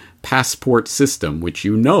vaccine passport system, which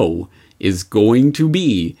is going to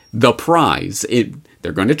be the prize.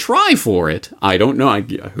 They're going to try for it. I don't know.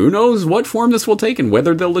 Who knows what form this will take and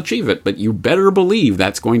whether they'll achieve it, but you better believe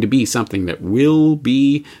that's going to be something that will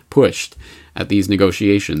be pushed at these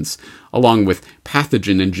negotiations, along with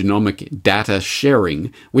pathogen and genomic data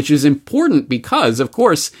sharing, which is important because, of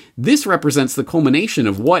course, this represents the culmination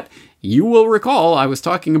of what you will recall I was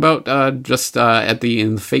talking about in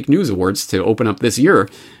the Fake News Awards to open up this year.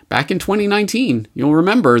 Back in 2019, you'll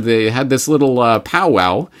remember they had this little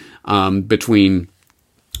powwow between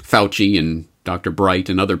Fauci and Dr. Bright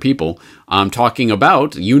and other people talking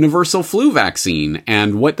about universal flu vaccine.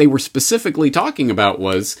 And what they were specifically talking about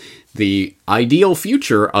was the ideal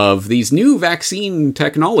future of these new vaccine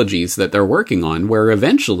technologies that they're working on, where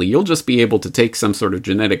eventually you'll just be able to take some sort of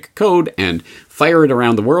genetic code and fire it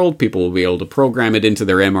around the world. People will be able to program it into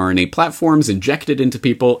their mRNA platforms, inject it into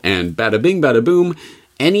people, and bada bing, bada boom,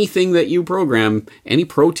 anything that you program, any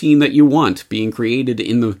protein that you want being created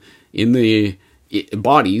in the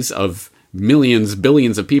bodies of millions,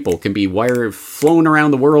 billions of people can be flown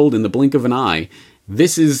around the world in the blink of an eye.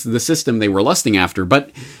 This is the system they were lusting after.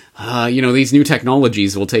 But, these new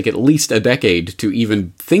technologies will take at least a decade to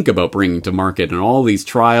even think about bringing to market, and all these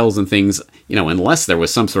trials and things, unless there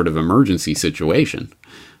was some sort of emergency situation.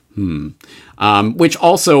 Which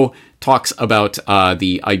also talks about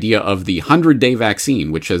the idea of the 100-day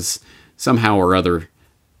vaccine, which has somehow or other,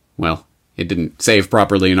 it didn't save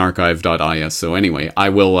properly in archive.is. So anyway, I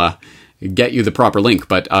will get you the proper link.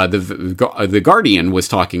 But the Guardian was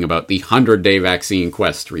talking about the 100-day vaccine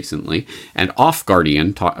quest recently. And Off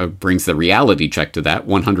Guardian brings the reality check to that.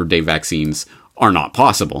 100-day vaccines are not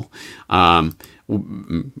possible, or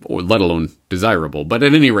let alone desirable. But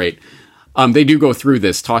at any rate, they do go through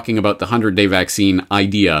this, talking about the 100-day vaccine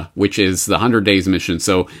idea, which is the 100 days mission.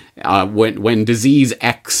 So when disease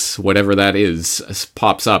X, whatever that is,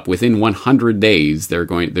 pops up, within 100 days,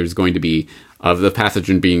 there's going to be, of the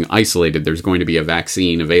pathogen being isolated, there's going to be a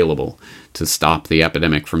vaccine available to stop the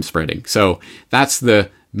epidemic from spreading. So that's the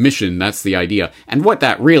mission, that's the idea. And what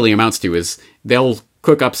that really amounts to is they'll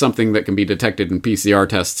cook up something that can be detected in PCR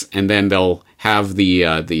tests, and then they'll have the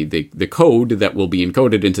code that will be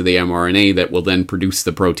encoded into the mRNA that will then produce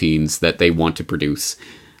the proteins that they want to produce.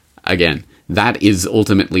 Again, that is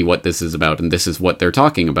ultimately what this is about, and this is what they're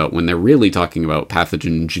talking about when they're really talking about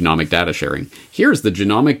pathogen genomic data sharing. Here's the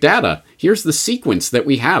genomic data. Here's the sequence that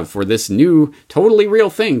we have for this new, totally real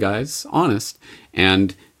thing, guys. Honest.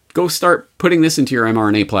 And go start putting this into your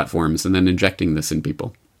mRNA platforms and then injecting this in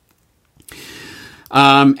people.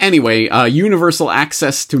 Anyway, universal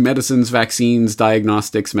access to medicines, vaccines,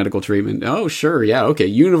 diagnostics, medical treatment. Oh, sure. Yeah. Okay.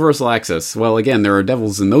 Universal access. Well, again, there are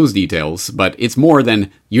devils in those details, but it's more than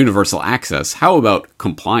universal access. How about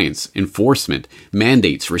compliance, enforcement,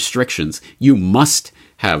 mandates, restrictions? You must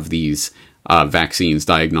have these, vaccines,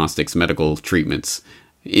 diagnostics, medical treatments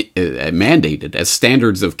mandated as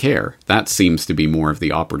standards of care. That seems to be more of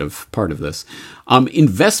the operative part of this.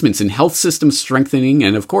 Investments in health system strengthening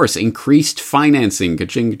and, of course, increased financing,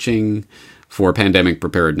 ka-ching, for pandemic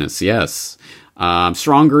preparedness. Yes.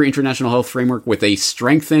 Stronger international health framework with a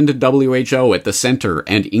strengthened WHO at the center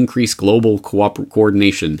and increased global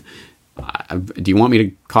coordination. Do you want me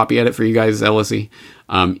to copy edit for you guys, LSE?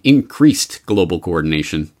 Increased global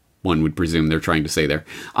coordination. One would presume they're trying to say there.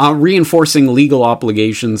 Reinforcing legal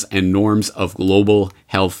obligations and norms of global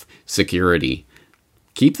health security.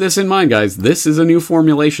 Keep this in mind, guys. This is a new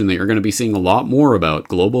formulation that you're going to be seeing a lot more about.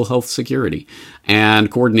 Global health security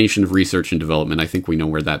and coordination of research and development. I think we know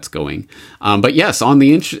where that's going. But yes, on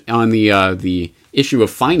the issue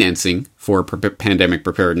of financing for pandemic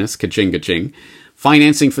preparedness, ka-ching.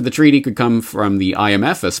 Financing for the treaty could come from the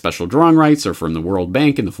IMF as special drawing rights or from the World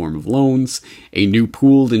Bank in the form of loans. A new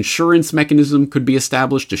pooled insurance mechanism could be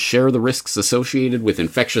established to share the risks associated with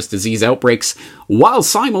infectious disease outbreaks while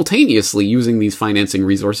simultaneously using these financing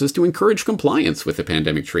resources to encourage compliance with the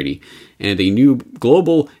pandemic treaty. And a new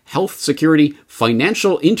global health security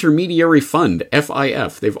financial intermediary fund,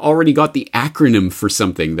 FIF. They've already got the acronym for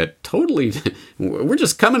something that totally... We're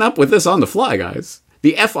just coming up with this on the fly, guys.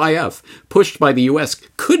 The FIF, pushed by the US,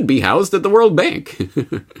 could be housed at the World Bank.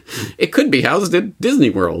 It could be housed at Disney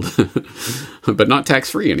World, but not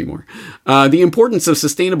tax-free anymore. The importance of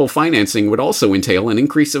sustainable financing would also entail an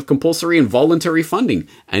increase of compulsory and voluntary funding,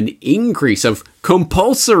 an increase of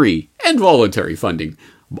compulsory and voluntary funding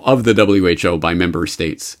of the WHO by member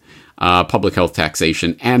states, public health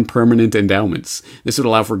taxation, and permanent endowments. This would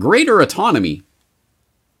allow for greater autonomy.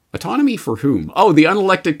 Autonomy for whom? Oh, the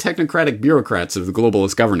unelected technocratic bureaucrats of the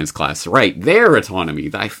globalist governance class. Right, their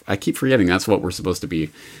autonomy. I keep forgetting that's what we're supposed to be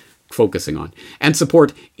focusing on. And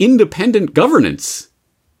support independent governance.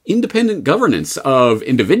 Independent governance of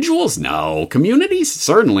individuals? No. Communities?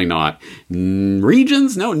 Certainly not.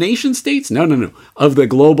 Regions? No. Nation states? No. Of the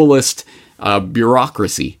globalist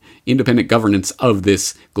bureaucracy. Independent governance of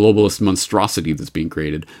this globalist monstrosity that's being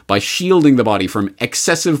created by shielding the body from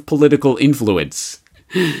excessive political influence.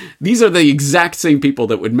 These are the exact same people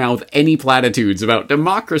that would mouth any platitudes about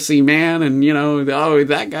democracy, man, and, oh,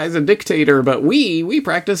 that guy's a dictator, but we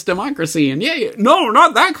practice democracy, and no,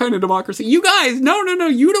 not that kind of democracy. You guys, no,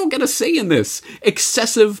 you don't get a say in this.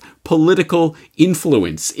 Excessive political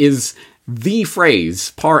influence is the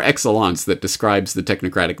phrase par excellence that describes the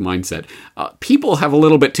technocratic mindset. People have a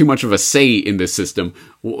little bit too much of a say in this system.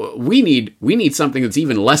 We need something that's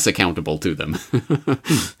even less accountable to them.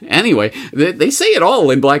 Anyway, they say it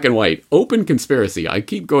all in black and white. Open conspiracy. I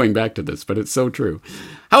keep going back to this, but it's so true.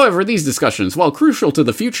 However, these discussions, while crucial to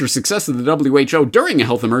the future success of the WHO during a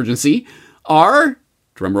health emergency, are,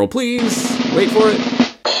 drumroll please, wait for it,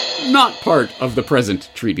 not part of the present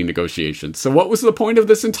treaty negotiations. So what was the point of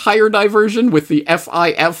this entire diversion with the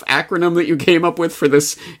FIF acronym that you came up with for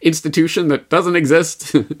this institution that doesn't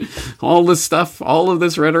exist? All this stuff, all of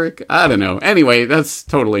this rhetoric? I don't know. Anyway, that's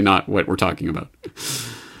totally not what we're talking about.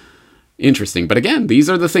 Interesting. But again, these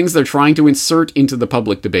are the things they're trying to insert into the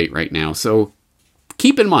public debate right now. So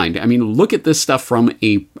keep in mind, look at this stuff from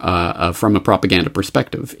a propaganda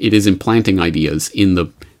perspective. It is implanting ideas in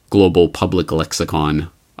the global public lexicon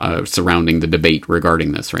surrounding the debate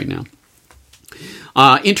regarding this right now.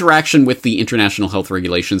 Interaction with the international health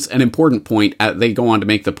regulations, an important point. They go on to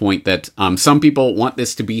make the point that some people want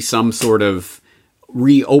this to be some sort of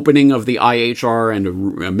reopening of the IHR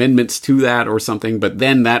and amendments to that or something, but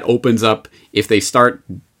then that opens up, if they start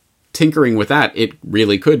tinkering with that, it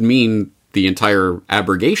really could mean the entire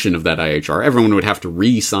abrogation of that IHR. Everyone would have to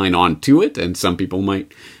re-sign on to it, and some people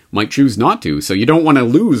might choose not to. So you don't want to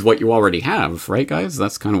lose what you already have, right, guys?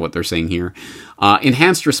 That's kind of what they're saying here.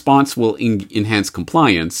 Enhanced response will enhance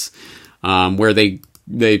compliance, where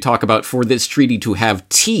they talk about for this treaty to have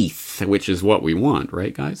teeth, which is what we want,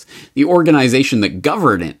 right, guys? The organization that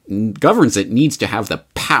governs it needs to have the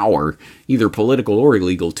power, either political or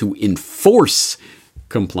illegal, to enforce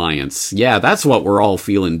compliance. Yeah, that's what we're all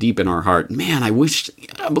feeling deep in our heart. Man, I wish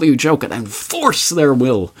WHO could enforce their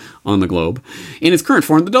will on the globe. In its current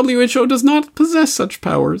form, the WHO does not possess such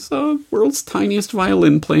powers. The world's tiniest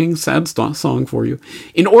violin playing sad song for you.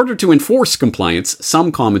 In order to enforce compliance,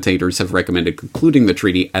 some commentators have recommended concluding the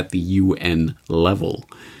treaty at the UN level.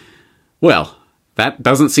 Well, that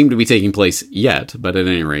doesn't seem to be taking place yet, but at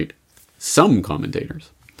any rate, some commentators.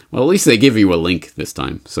 Well, at least they give you a link this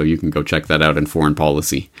time, so you can go check that out in Foreign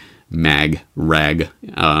Policy rag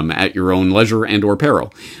at your own leisure and or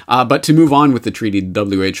peril. But to move on with the treaty,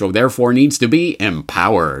 WHO therefore needs to be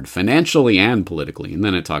empowered financially and politically. And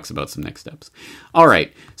then it talks about some next steps. All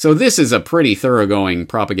right, so this is a pretty thoroughgoing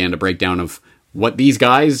propaganda breakdown of what these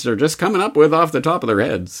guys are just coming up with off the top of their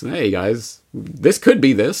heads. Hey, guys, this could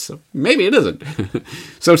be this. Maybe it isn't.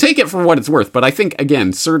 So take it for what it's worth. But I think,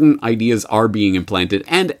 again, certain ideas are being implanted,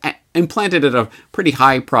 and implanted at a pretty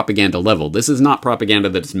high propaganda level. This is not propaganda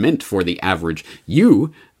that's meant for the average.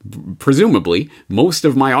 You, presumably, most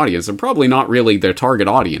of my audience are probably not really the target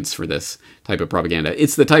audience for this type of propaganda.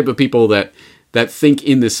 It's the type of people that think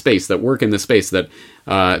in this space, that work in this space, that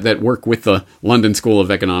work with the London School of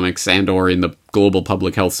Economics and or in the global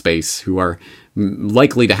public health space, who are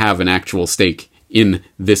likely to have an actual stake in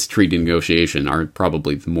this treaty negotiation, are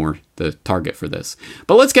probably the target for this.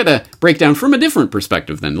 But let's get a breakdown from a different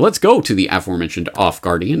perspective then. Let's go to the aforementioned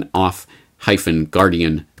Off-Guardian,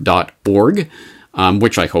 off-guardian.org,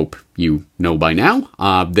 which I hope you know by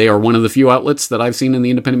now. They are one of the few outlets that I've seen in the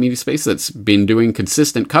independent media space that's been doing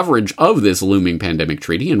consistent coverage of this looming pandemic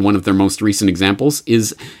treaty, and one of their most recent examples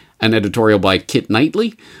is an editorial by Kit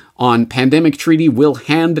Knightley on Pandemic Treaty Will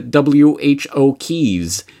Hand WHO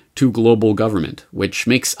Keys to Global Government, which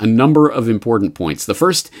makes a number of important points. The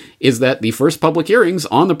first is that the first public hearings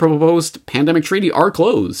on the proposed pandemic treaty are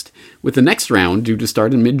closed, with the next round due to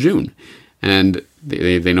start in mid-June. And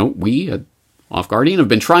they note we at Off-Guardian have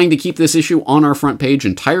been trying to keep this issue on our front page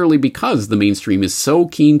entirely because the mainstream is so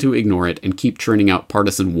keen to ignore it and keep churning out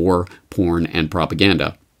partisan war, porn, and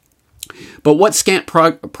propaganda. But what scant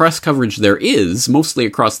press coverage there is, mostly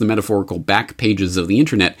across the metaphorical back pages of the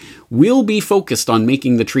internet, will be focused on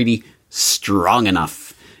making the treaty strong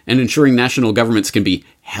enough and ensuring national governments can be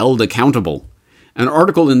held accountable. An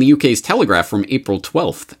article in the UK's Telegraph from April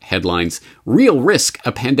 12th headlines, "Real risk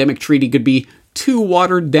a pandemic treaty could be too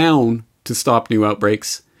watered down to stop new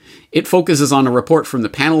outbreaks." It focuses on a report from the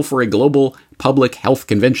Panel for a Global Public Health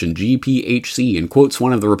Convention, GPHC, and quotes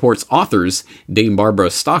one of the report's authors, Dame Barbara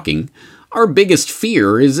Stocking. "Our biggest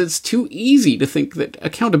fear is it's too easy to think that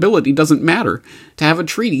accountability doesn't matter, to have a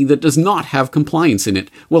treaty that does not have compliance in it.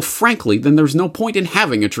 Well, frankly, then there's no point in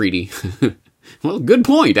having a treaty." Well, good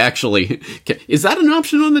point, actually. Is that an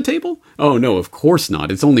option on the table? Oh, no, of course not.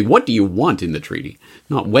 It's only what do you want in the treaty,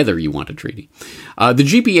 not whether you want a treaty. The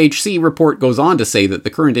GPHC report goes on to say that the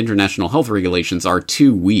current international health regulations are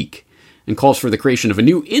too weak and calls for the creation of a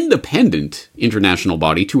new independent international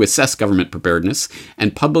body to assess government preparedness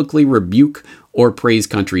and publicly rebuke or praise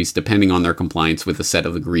countries depending on their compliance with a set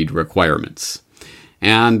of agreed requirements.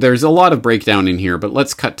 And there's a lot of breakdown in here, but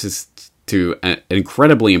let's cut to an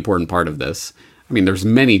incredibly important part of this. I mean, there's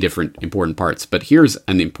many different important parts, but here's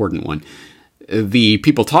an important one. The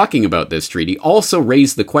people talking about this treaty also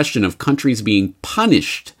raised the question of countries being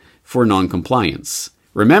punished for non-compliance.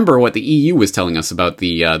 Remember what the EU was telling us about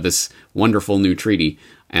this wonderful new treaty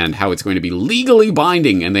and how it's going to be legally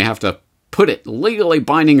binding, and they have to put it, legally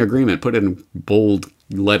binding agreement, put it in bold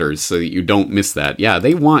letters so that you don't miss that. Yeah,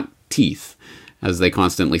 they want teeth, as they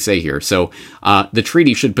constantly say here. So the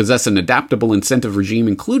treaty should possess an adaptable incentive regime,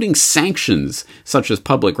 including sanctions, such as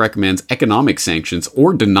public recommends economic sanctions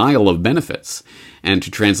or denial of benefits. And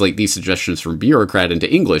to translate these suggestions from bureaucrat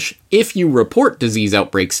into English, if you report disease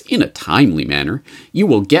outbreaks in a timely manner, you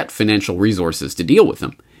will get financial resources to deal with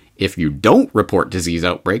them. If you don't report disease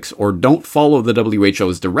outbreaks or don't follow the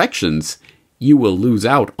WHO's directions, you will lose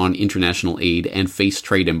out on international aid and face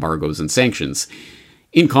trade embargoes and sanctions.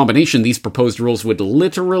 In combination, these proposed rules would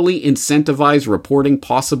literally incentivize reporting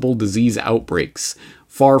possible disease outbreaks,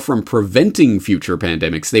 far from preventing future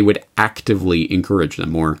pandemics, they would actively encourage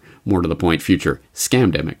them, more to the point, future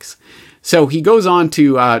scamdemics. So he goes on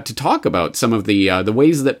to talk about some of the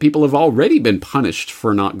ways that people have already been punished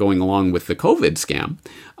for not going along with the COVID scam.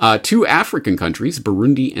 2 African countries,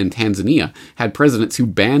 Burundi and Tanzania, had presidents who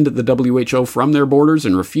banned the WHO from their borders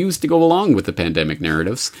and refused to go along with the pandemic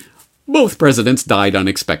narratives. Both presidents died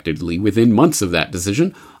unexpectedly within months of that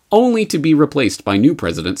decision, only to be replaced by new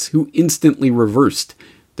presidents who instantly reversed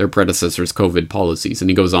their predecessors' COVID policies. And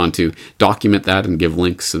he goes on to document that and give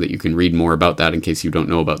links so that you can read more about that in case you don't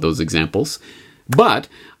know about those examples. But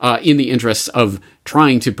in the interests of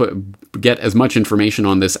trying to get as much information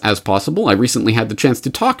on this as possible, I recently had the chance to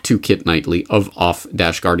talk to Kit Knightley of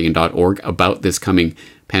off-guardian.org about this coming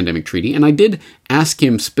pandemic treaty, and I did ask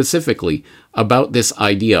him specifically about this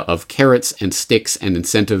idea of carrots and sticks and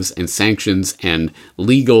incentives and sanctions and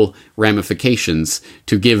legal ramifications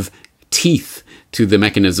to give teeth to the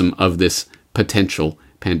mechanism of this potential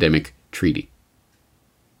pandemic treaty.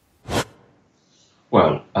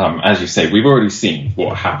 Well, as you say, we've already seen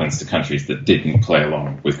what happens to countries that didn't play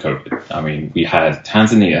along with COVID. I mean, we had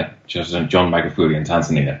Tanzania, John Magufuli in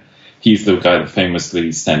Tanzania. He's the guy that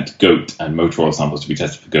famously sent goat and motor oil samples to be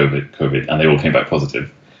tested for COVID, and they all came back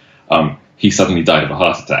positive. He suddenly died of a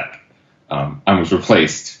heart attack and was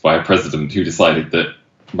replaced by a president who decided that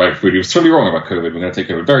Magufuli was totally wrong about COVID. We're going to take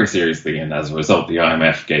COVID very seriously, and as a result, the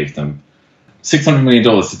IMF gave them $600 million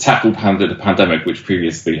to tackle the pandemic, which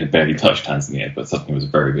previously had barely touched Tanzania, but suddenly was a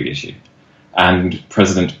very big issue. And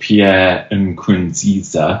President Pierre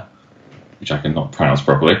Nkurunziza, which I cannot pronounce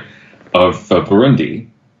properly, of Burundi,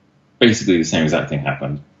 basically the same exact thing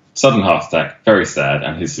happened. Sudden heart attack, very sad,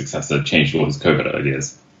 and his successor changed all his COVID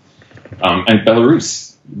ideas. And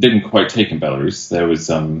Belarus didn't quite take in Belarus. There was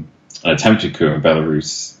an attempted coup in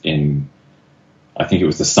Belarus in, I think it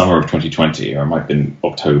was the summer of 2020, or it might have been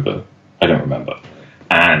October. I don't remember.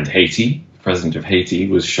 And Haiti, the president of Haiti,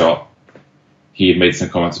 was shot. He had made some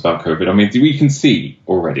comments about COVID. I mean, we can see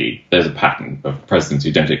already there's a pattern of presidents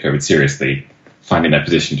who don't take COVID seriously finding their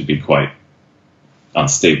position to be quite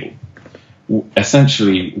unstable.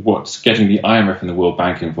 Essentially, what getting the IMF and the World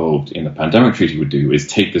Bank involved in the pandemic treaty would do is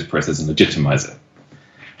take this process and legitimize it.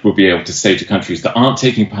 We'll be able to say to countries that aren't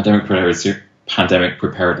taking pandemic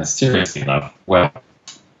preparedness seriously enough, well,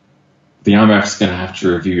 the IMF is going to have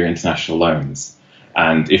to review your international loans.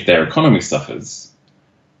 And if their economy suffers,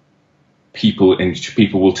 people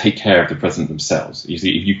will take care of the president themselves. You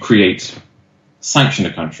see, if you sanction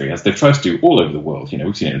a country, as they've tried to do all over the world,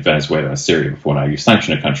 we've seen it in Venezuela and Syria before now, you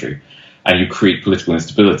sanction a country and you create political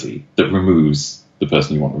instability that removes the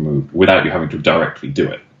person you want removed without you having to directly do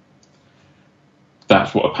it.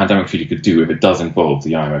 That's what a pandemic treaty could do if it does involve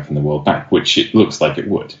the IMF and the World Bank, which it looks like it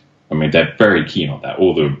would. I mean, they're very keen on that.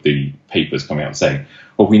 All the papers coming out saying,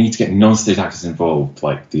 well, we need to get non-state actors involved,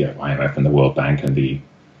 like the IMF and the World Bank and the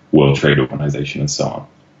World Trade Organization and so on.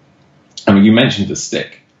 I mean, you mentioned the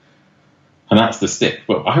stick, and that's the stick.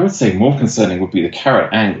 But I would say more concerning would be the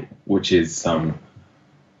carrot angle, which is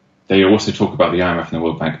they also talk about the IMF and the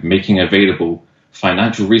World Bank making available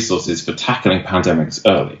financial resources for tackling pandemics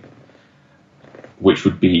early, which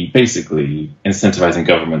would be basically incentivizing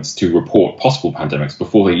governments to report possible pandemics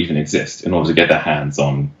before they even exist in order to get their hands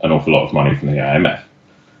on an awful lot of money from the IMF.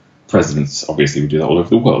 Presidents obviously would do that all over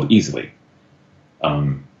the world easily.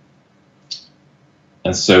 And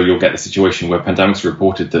so you'll get the situation where pandemics are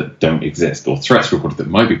reported that don't exist, or threats reported that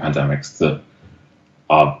might be pandemics that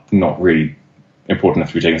are not really important enough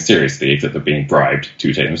to be taken seriously, except they're being bribed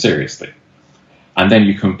to take them seriously. And then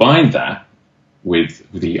you combine that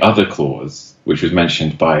with the other clause, which was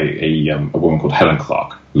mentioned by a woman called Helen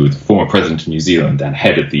Clark, who was the former president of New Zealand and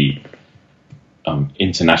head of the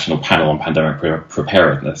International Panel on Pandemic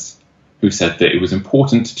Preparedness, who said that it was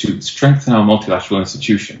important to strengthen our multilateral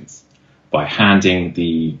institutions by handing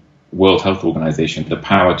the World Health Organization the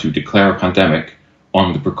power to declare a pandemic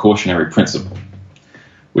on the precautionary principle,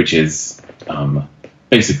 which is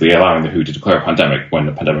basically allowing the WHO to declare a pandemic when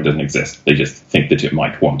the pandemic doesn't exist. They just think that it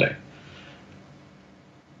might one day.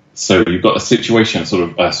 So you've got a situation,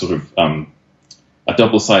 a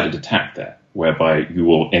double-sided attack there, whereby you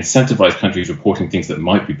will incentivize countries reporting things that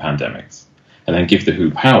might be pandemics, and then give the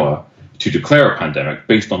WHO power to declare a pandemic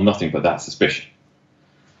based on nothing but that suspicion.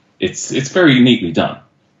 It's very neatly done,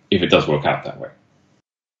 if it does work out that way.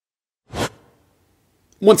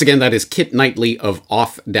 Once again, that is Kit Knightley of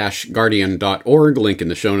off-guardian.org, link in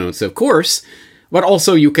the show notes, of course, but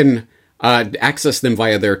also you can access them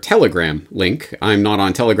via their Telegram link. I'm not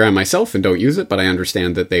on Telegram myself and don't use it, but I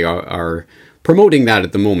understand that they are promoting that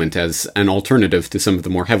at the moment as an alternative to some of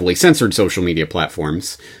the more heavily censored social media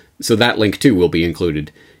platforms. So that link too will be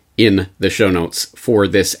included in the show notes for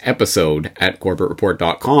this episode at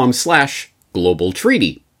corbettreport.com/global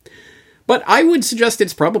treaty. But I would suggest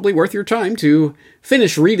it's probably worth your time to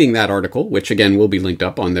finish reading that article, which again will be linked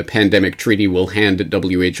up on the Pandemic Treaty Will Hand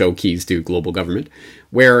WHO Keys to Global Government,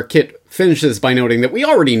 where Kit finishes by noting that we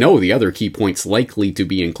already know the other key points likely to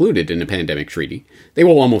be included in a pandemic treaty. They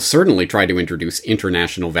will almost certainly try to introduce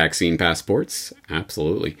international vaccine passports,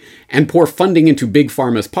 absolutely, and pour funding into Big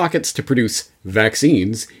Pharma's pockets to produce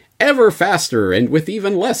vaccines ever faster and with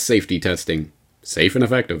even less safety testing. Safe and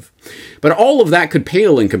effective. But all of that could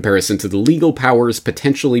pale in comparison to the legal powers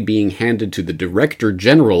potentially being handed to the Director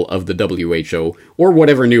General of the WHO, or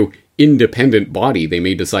whatever new independent body they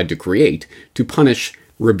may decide to create, to punish,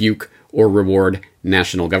 rebuke, or reward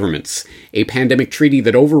national governments. A pandemic treaty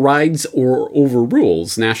that overrides or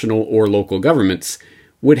overrules national or local governments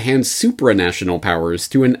would hand supranational powers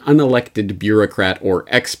to an unelected bureaucrat or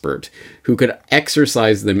expert who could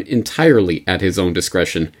exercise them entirely at his own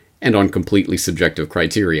discretion and on completely subjective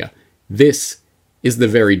criteria. This is the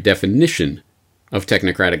very definition of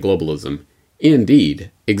technocratic globalism.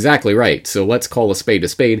 Indeed, exactly right. So let's call a spade a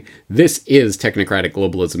spade. This is technocratic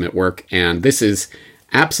globalism at work, and this is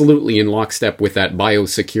absolutely in lockstep with that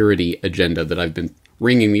biosecurity agenda that I've been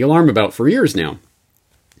ringing the alarm about for years now.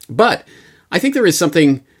 But I think there is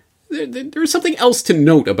something else to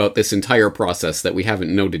note about this entire process that we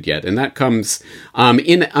haven't noted yet, and that comes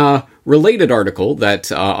in a related article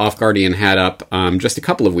that Off Guardian had up just a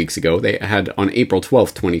couple of weeks ago. They had on April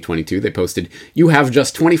 12th, 2022, they posted, "You have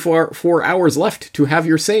just 24 hours left to have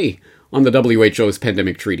your say on the WHO's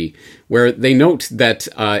pandemic treaty," where they note that,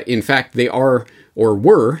 in fact, they are, or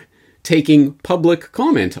were, taking public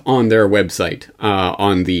comment on their website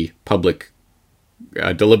on the public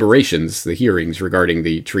deliberations, the hearings regarding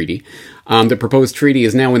the treaty. The proposed treaty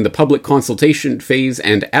is now in the public consultation phase,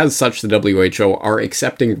 and as such, the WHO are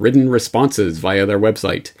accepting written responses via their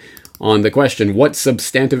website on the question, what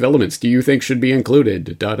substantive elements do you think should be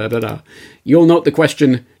included? You'll note the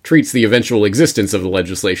question treats the eventual existence of the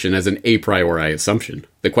legislation as an a priori assumption.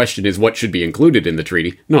 The question is what should be included in the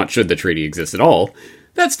treaty, not should the treaty exist at all.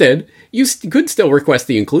 That said, you could still request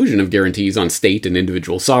the inclusion of guarantees on state and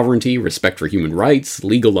individual sovereignty, respect for human rights,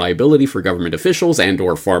 legal liability for government officials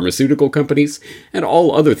and/or pharmaceutical companies, and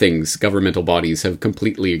all other things governmental bodies have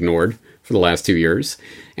completely ignored for the last 2 years.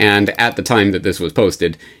 And at the time that this was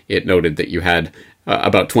posted, it noted that you had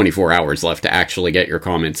about 24 hours left to actually get your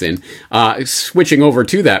comments in. Switching over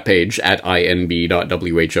to that page at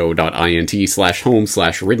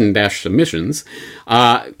inb.who.int/home/written-submissions,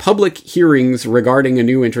 public hearings regarding a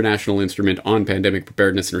new international instrument on pandemic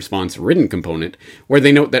preparedness and response written component, where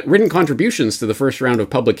they note that written contributions to the first round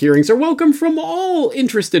of public hearings are welcome from all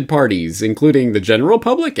interested parties, including the general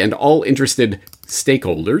public and all interested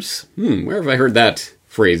stakeholders. Where have I heard that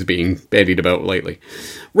phrase being bandied about lately?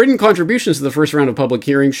 Written contributions to the first round of public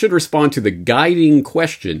hearings should respond to the guiding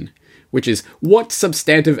question, which is, what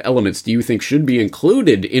substantive elements do you think should be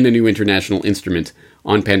included in a new international instrument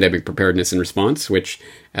on pandemic preparedness and response, which,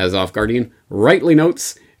 as Off Guardian rightly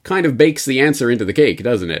notes, kind of bakes the answer into the cake,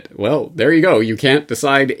 doesn't it? Well, there you go. You can't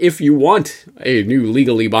decide if you want a new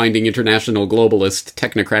legally binding international globalist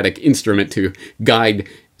technocratic instrument to guide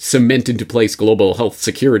cement into place global health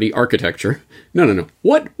security architecture. No.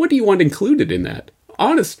 What do you want included in that?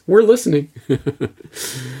 Honest, we're listening.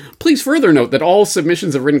 Please further note that all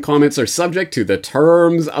submissions of written comments are subject to the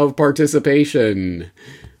terms of participation.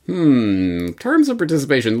 Terms of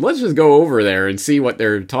participation. Let's just go over there and see what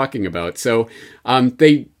they're talking about. So,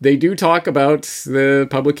 they do talk about the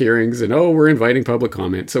public hearings and, we're inviting public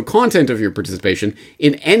comment. So, content of your participation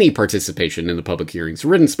in any participation in the public hearings,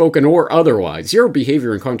 written, spoken, or otherwise, your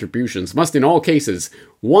behavior and contributions must in all cases,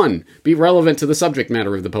 1. Be relevant to the subject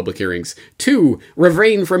matter of the public hearings. 2.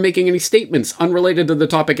 Refrain from making any statements unrelated to the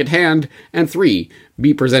topic at hand. And 3.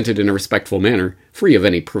 Be presented in a respectful manner, free of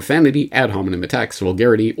any profanity, ad hominem attacks,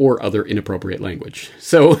 vulgarity, or other inappropriate language.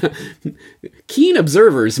 So, keen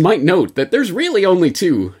observers might note that there's really only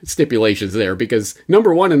 2 stipulations there, because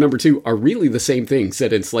number 1 and number 2 are really the same thing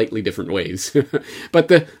said in slightly different ways. But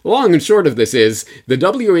the long and short of this is, the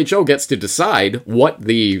WHO gets to decide what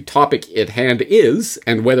the topic at hand is,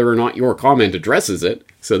 and whether or not your comment addresses it,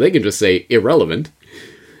 so they can just say irrelevant.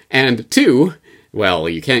 And 2, well,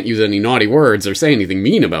 you can't use any naughty words or say anything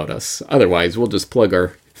mean about us. Otherwise, we'll just plug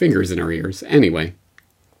our fingers in our ears. Anyway,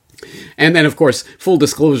 And then, of course, full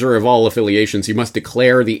disclosure of all affiliations. You must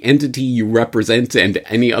declare the entity you represent and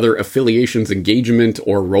any other affiliations, engagement,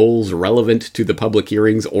 or roles relevant to the public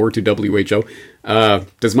hearings or to WHO.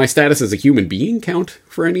 Does my status as a human being count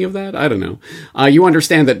for any of that? I don't know. You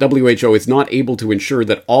understand that WHO is not able to ensure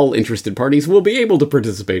that all interested parties will be able to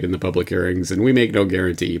participate in the public hearings, and we make no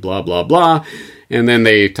guarantee, blah, blah, blah. And then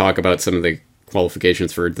they talk about some of the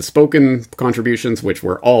qualifications for the spoken contributions, which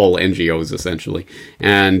were all NGOs essentially,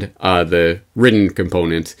 and the written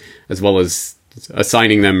component, as well as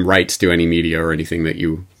assigning them rights to any media or anything that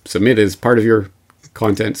you submit as part of your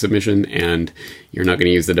content submission, and you're not going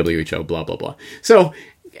to use the WHO, blah, blah, blah. So,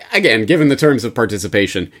 again, given the terms of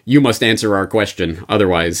participation, you must answer our question,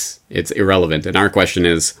 otherwise it's irrelevant. And our question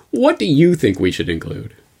is, what do you think we should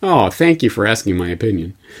include? Oh, thank you for asking my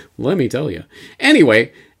opinion. Let me tell you.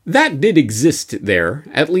 Anyway, that did exist there,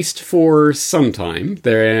 at least for some time,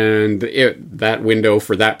 and that window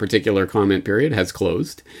for that particular comment period has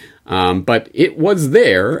closed. But it was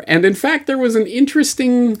there, and in fact there was an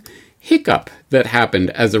interesting hiccup that happened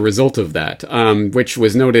as a result of that, which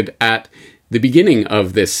was noted at the beginning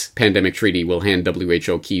of this Pandemic Treaty Will Hand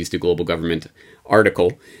WHO Keys to Global Government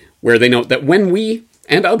article, where they note that when we,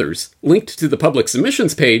 and others, linked to the public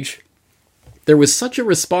submissions page, there was such a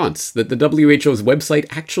response that the WHO's website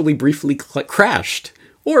actually briefly crashed.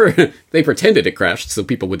 Or they pretended it crashed so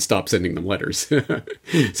people would stop sending them letters.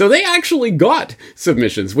 So they actually got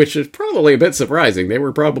submissions, which is probably a bit surprising. They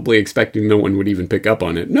were probably expecting no one would even pick up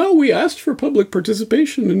on it. No, we asked for public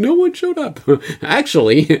participation and no one showed up.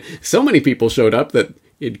 Actually, so many people showed up that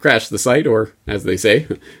it crashed the site, or as they say,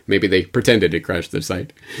 maybe they pretended it crashed the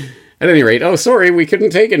site. At any rate, oh, sorry, we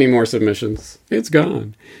couldn't take any more submissions. It's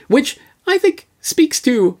gone. Which I think speaks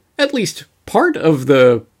to at least part of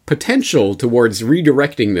the potential towards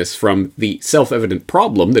redirecting this from the self-evident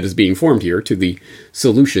problem that is being formed here to the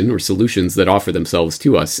solution or solutions that offer themselves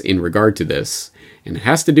to us in regard to this. And it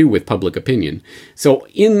has to do with public opinion. So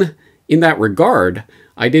in that regard,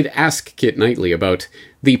 I did ask Kit Knightley about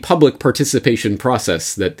the public participation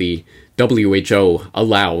process that the WHO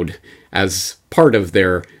allowed as part of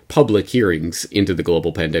their public hearings into the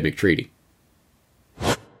Global Pandemic Treaty.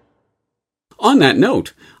 On that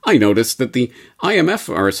note, I noticed that the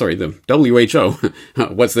the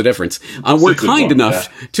WHO, what's the difference, were kind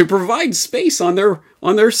enough to provide space on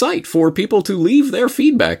their site for people to leave their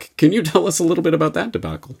feedback. Can you tell us a little bit about that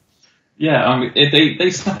debacle? Yeah,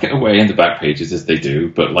 they stuck it away in the back pages as they do,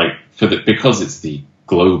 but because it's the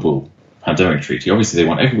global pandemic treaty, obviously they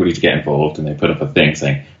want everybody to get involved, and they put up a thing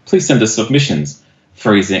saying, please send us submissions,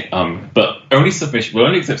 phrasing, but we'll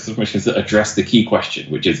only accept submissions that address the key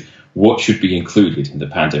question, which is what should be included in the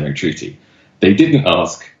pandemic treaty. They didn't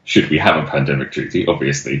ask, should we have a pandemic treaty?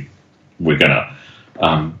 Obviously, we're gonna.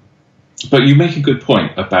 But you make a good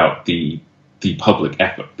point about the public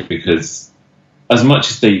effort, because as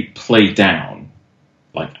much as they play down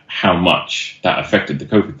like how much that affected the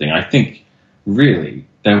COVID thing, I think really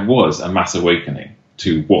there was a mass awakening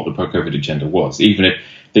to what the COVID agenda was, even if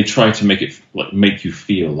they tried to make you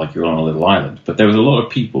feel like you're on a little island. But there was a lot of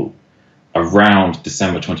people around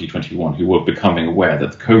December 2021 who were becoming aware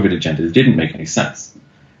that the COVID agenda didn't make any sense.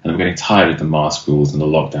 And they were getting tired of the mask rules and the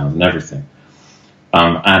lockdowns and everything.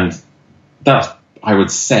 And that's, I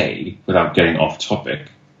would say, without getting off topic,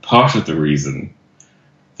 part of the reason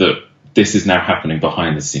that this is now happening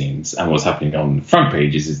behind the scenes, and what's happening on the front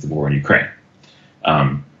pages is the war in Ukraine.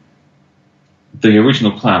 The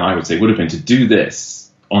original plan, I would say, would have been to do this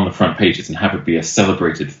on the front pages and have it be a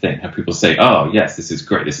celebrated thing. Have people say, oh, yes, this is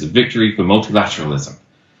great. This is a victory for multilateralism.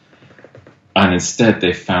 And instead,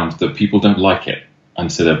 they've found that people don't like it. And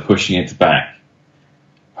so they're pushing it back,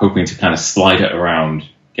 hoping to kind of slide it around,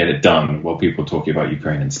 get it done, while people are talking about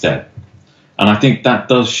Ukraine instead. And I think that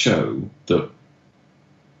does show that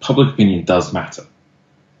public opinion does matter.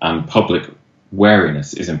 And public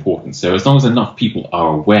wariness is important. So as long as enough people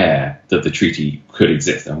are aware that the treaty could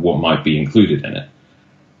exist and what might be included in it,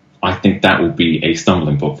 I think that will be a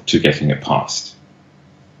stumbling block to getting it passed.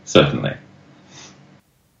 Certainly.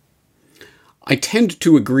 I tend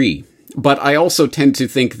to agree, but I also tend to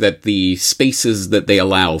think that the spaces that they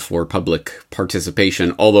allow for public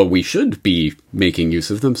participation, although we should be making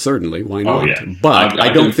use of them, certainly, why not? Oh, yeah. But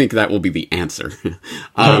I don't think that will be the answer. No,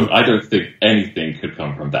 I don't think anything could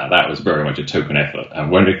come from that. That was very much a token effort.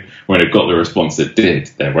 And when it got the response it did,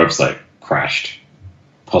 their website crashed,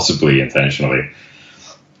 possibly intentionally.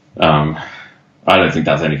 I don't think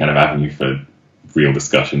that's any kind of avenue for real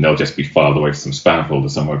discussion. They'll just be filed away to some spam folder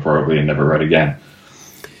somewhere probably and never read again.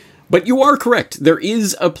 But you are correct. There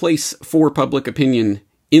is a place for public opinion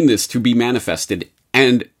in this to be manifested,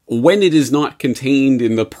 and when it is not contained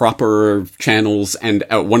in the proper channels, and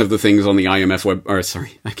one of the things on the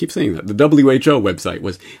IMF I keep saying that, the WHO website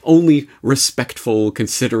was only respectful,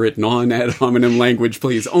 considerate, non-ad hominem language,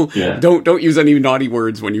 please. Don't use any naughty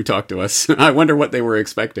words when you talk to us. I wonder what they were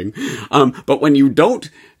expecting. But when you don't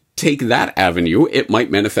take that avenue, it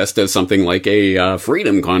might manifest as something like a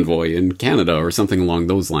freedom convoy in Canada or something along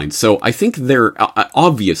those lines. So I think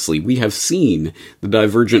obviously we have seen the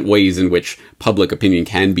divergent ways in which public opinion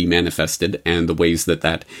can be manifested and the ways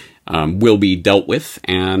that will be dealt with.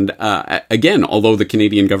 And again, although the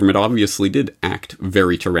Canadian government obviously did act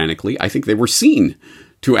very tyrannically, I think they were seen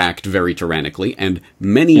to act very tyrannically, and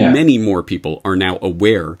many more people are now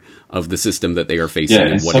aware of the system that they are facing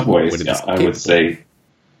and what it is. I would say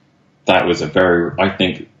that was I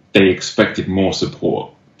think they expected more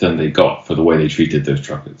support than they got for the way they treated those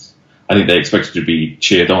truckers. I think they expected to be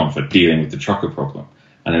cheered on for dealing with the trucker problem.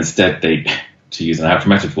 And instead they, to use an apt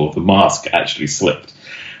metaphor, the mask actually slipped.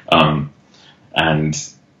 And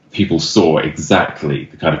people saw exactly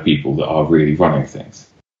the kind of people that are really running things.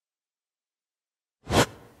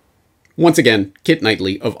 Once again, Kit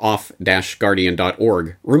Knightley of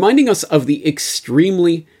off-guardian.org, reminding us of the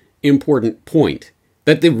extremely important point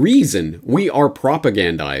that the reason we are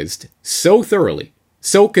propagandized so thoroughly,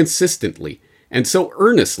 so consistently, and so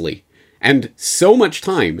earnestly, and so much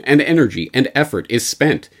time and energy and effort is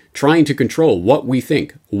spent trying to control what we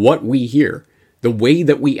think, what we hear, the way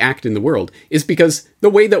that we act in the world, is because the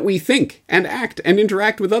way that we think and act and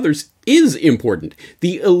interact with others is important.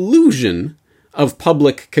 The illusion of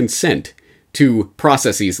public consent to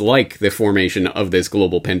processes like the formation of this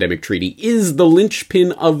global pandemic treaty is the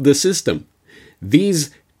linchpin of the system. These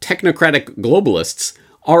technocratic globalists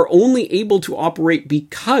are only able to operate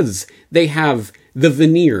because they have the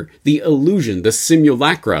veneer, the illusion, the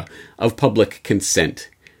simulacra of public consent.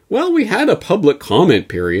 Well, we had a public comment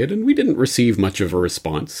period and we didn't receive much of a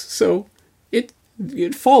response, so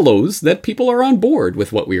it follows that people are on board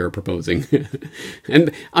with what we are proposing.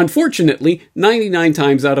 And unfortunately, 99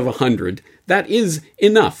 times out of 100, that is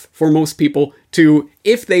enough for most people to,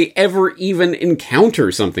 if they ever even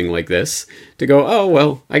encounter something like this, to go, oh,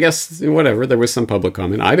 well, I guess, whatever, there was some public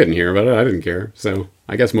comment. I didn't hear about it. I didn't care. So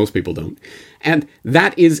I guess most people don't. And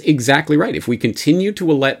that is exactly right. If we continue to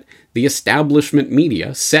let the establishment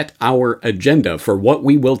media set our agenda for what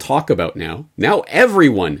we will talk about now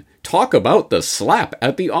everyone talk about the slap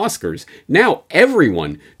at the Oscars. Now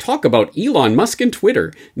everyone talk about Elon Musk and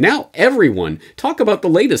Twitter. Now everyone talk about the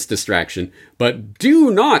latest distraction. But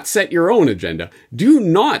do not set your own agenda. Do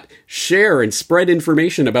not share and spread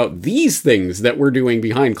information about these things that we're doing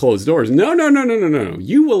behind closed doors. No.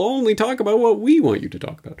 You will only talk about what we want you to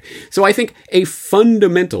talk about. So I think the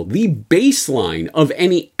baseline of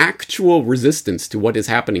any actual resistance to what is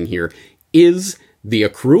happening here is the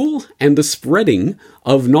accrual and the spreading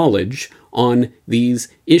of knowledge on these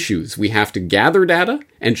issues. We have to gather data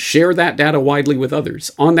and share that data widely with others.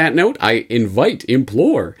 On that note, I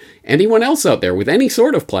implore anyone else out there with any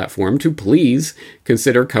sort of platform to please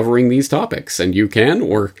consider covering these topics. And you can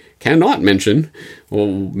or cannot mention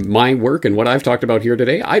my work and what I've talked about here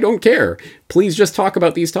today. I don't care. Please just talk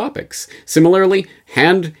about these topics. Similarly,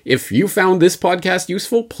 if you found this podcast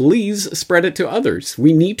useful, please spread it to others.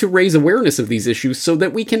 We need to raise awareness of these issues so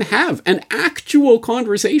that we can have an actual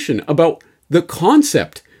conversation about the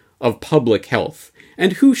concept of public health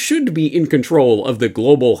and who should be in control of the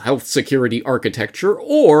global health security architecture,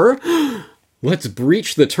 or let's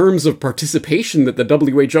breach the terms of participation that the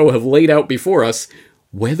WHO have laid out before us,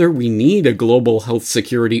 whether we need a global health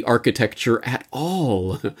security architecture at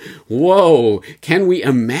all. Whoa, can we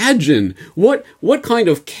imagine what kind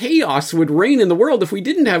of chaos would reign in the world if we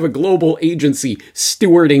didn't have a global agency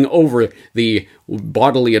stewarding over the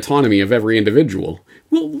bodily autonomy of every individual?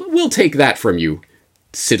 We'll take that from you,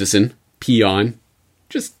 citizen, peon.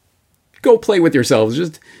 Just go play with yourselves.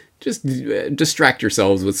 Just distract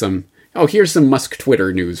yourselves with some, here's some Musk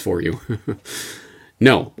Twitter news for you.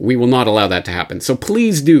 No, we will not allow that to happen. So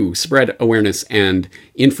please do spread awareness and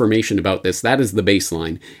information about this. That is the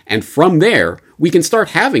baseline. And from there, we can start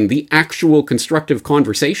having the actual constructive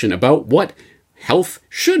conversation about what health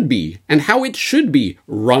should be and how it should be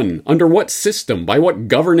run, under what system, by what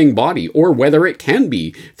governing body, or whether it can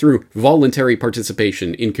be through voluntary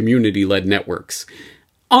participation in community-led networks.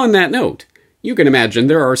 On that note, you can imagine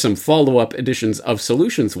there are some follow-up editions of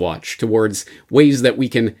Solutions Watch towards ways that we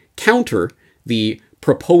can counter the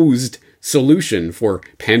proposed solution for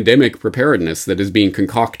pandemic preparedness that is being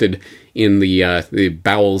concocted in the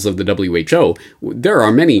bowels of the WHO. There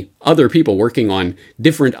are many other people working on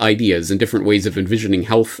different ideas and different ways of envisioning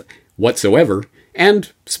health whatsoever,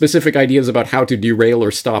 and specific ideas about how to derail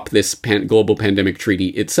or stop this global pandemic treaty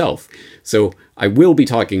itself. So I will be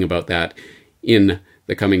talking about that in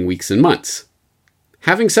the coming weeks and months.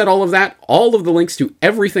 Having said all of that, all of the links to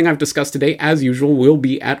everything I've discussed today, as usual, will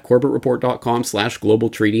be at corbettreport.com/global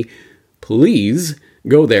treaty. Please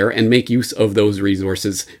go there and make use of those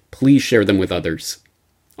resources. Please share them with others.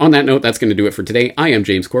 On that note, that's going to do it for today. I am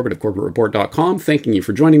James Corbett of corbettreport.com, thanking you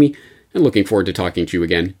for joining me and looking forward to talking to you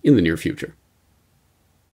again in the near future.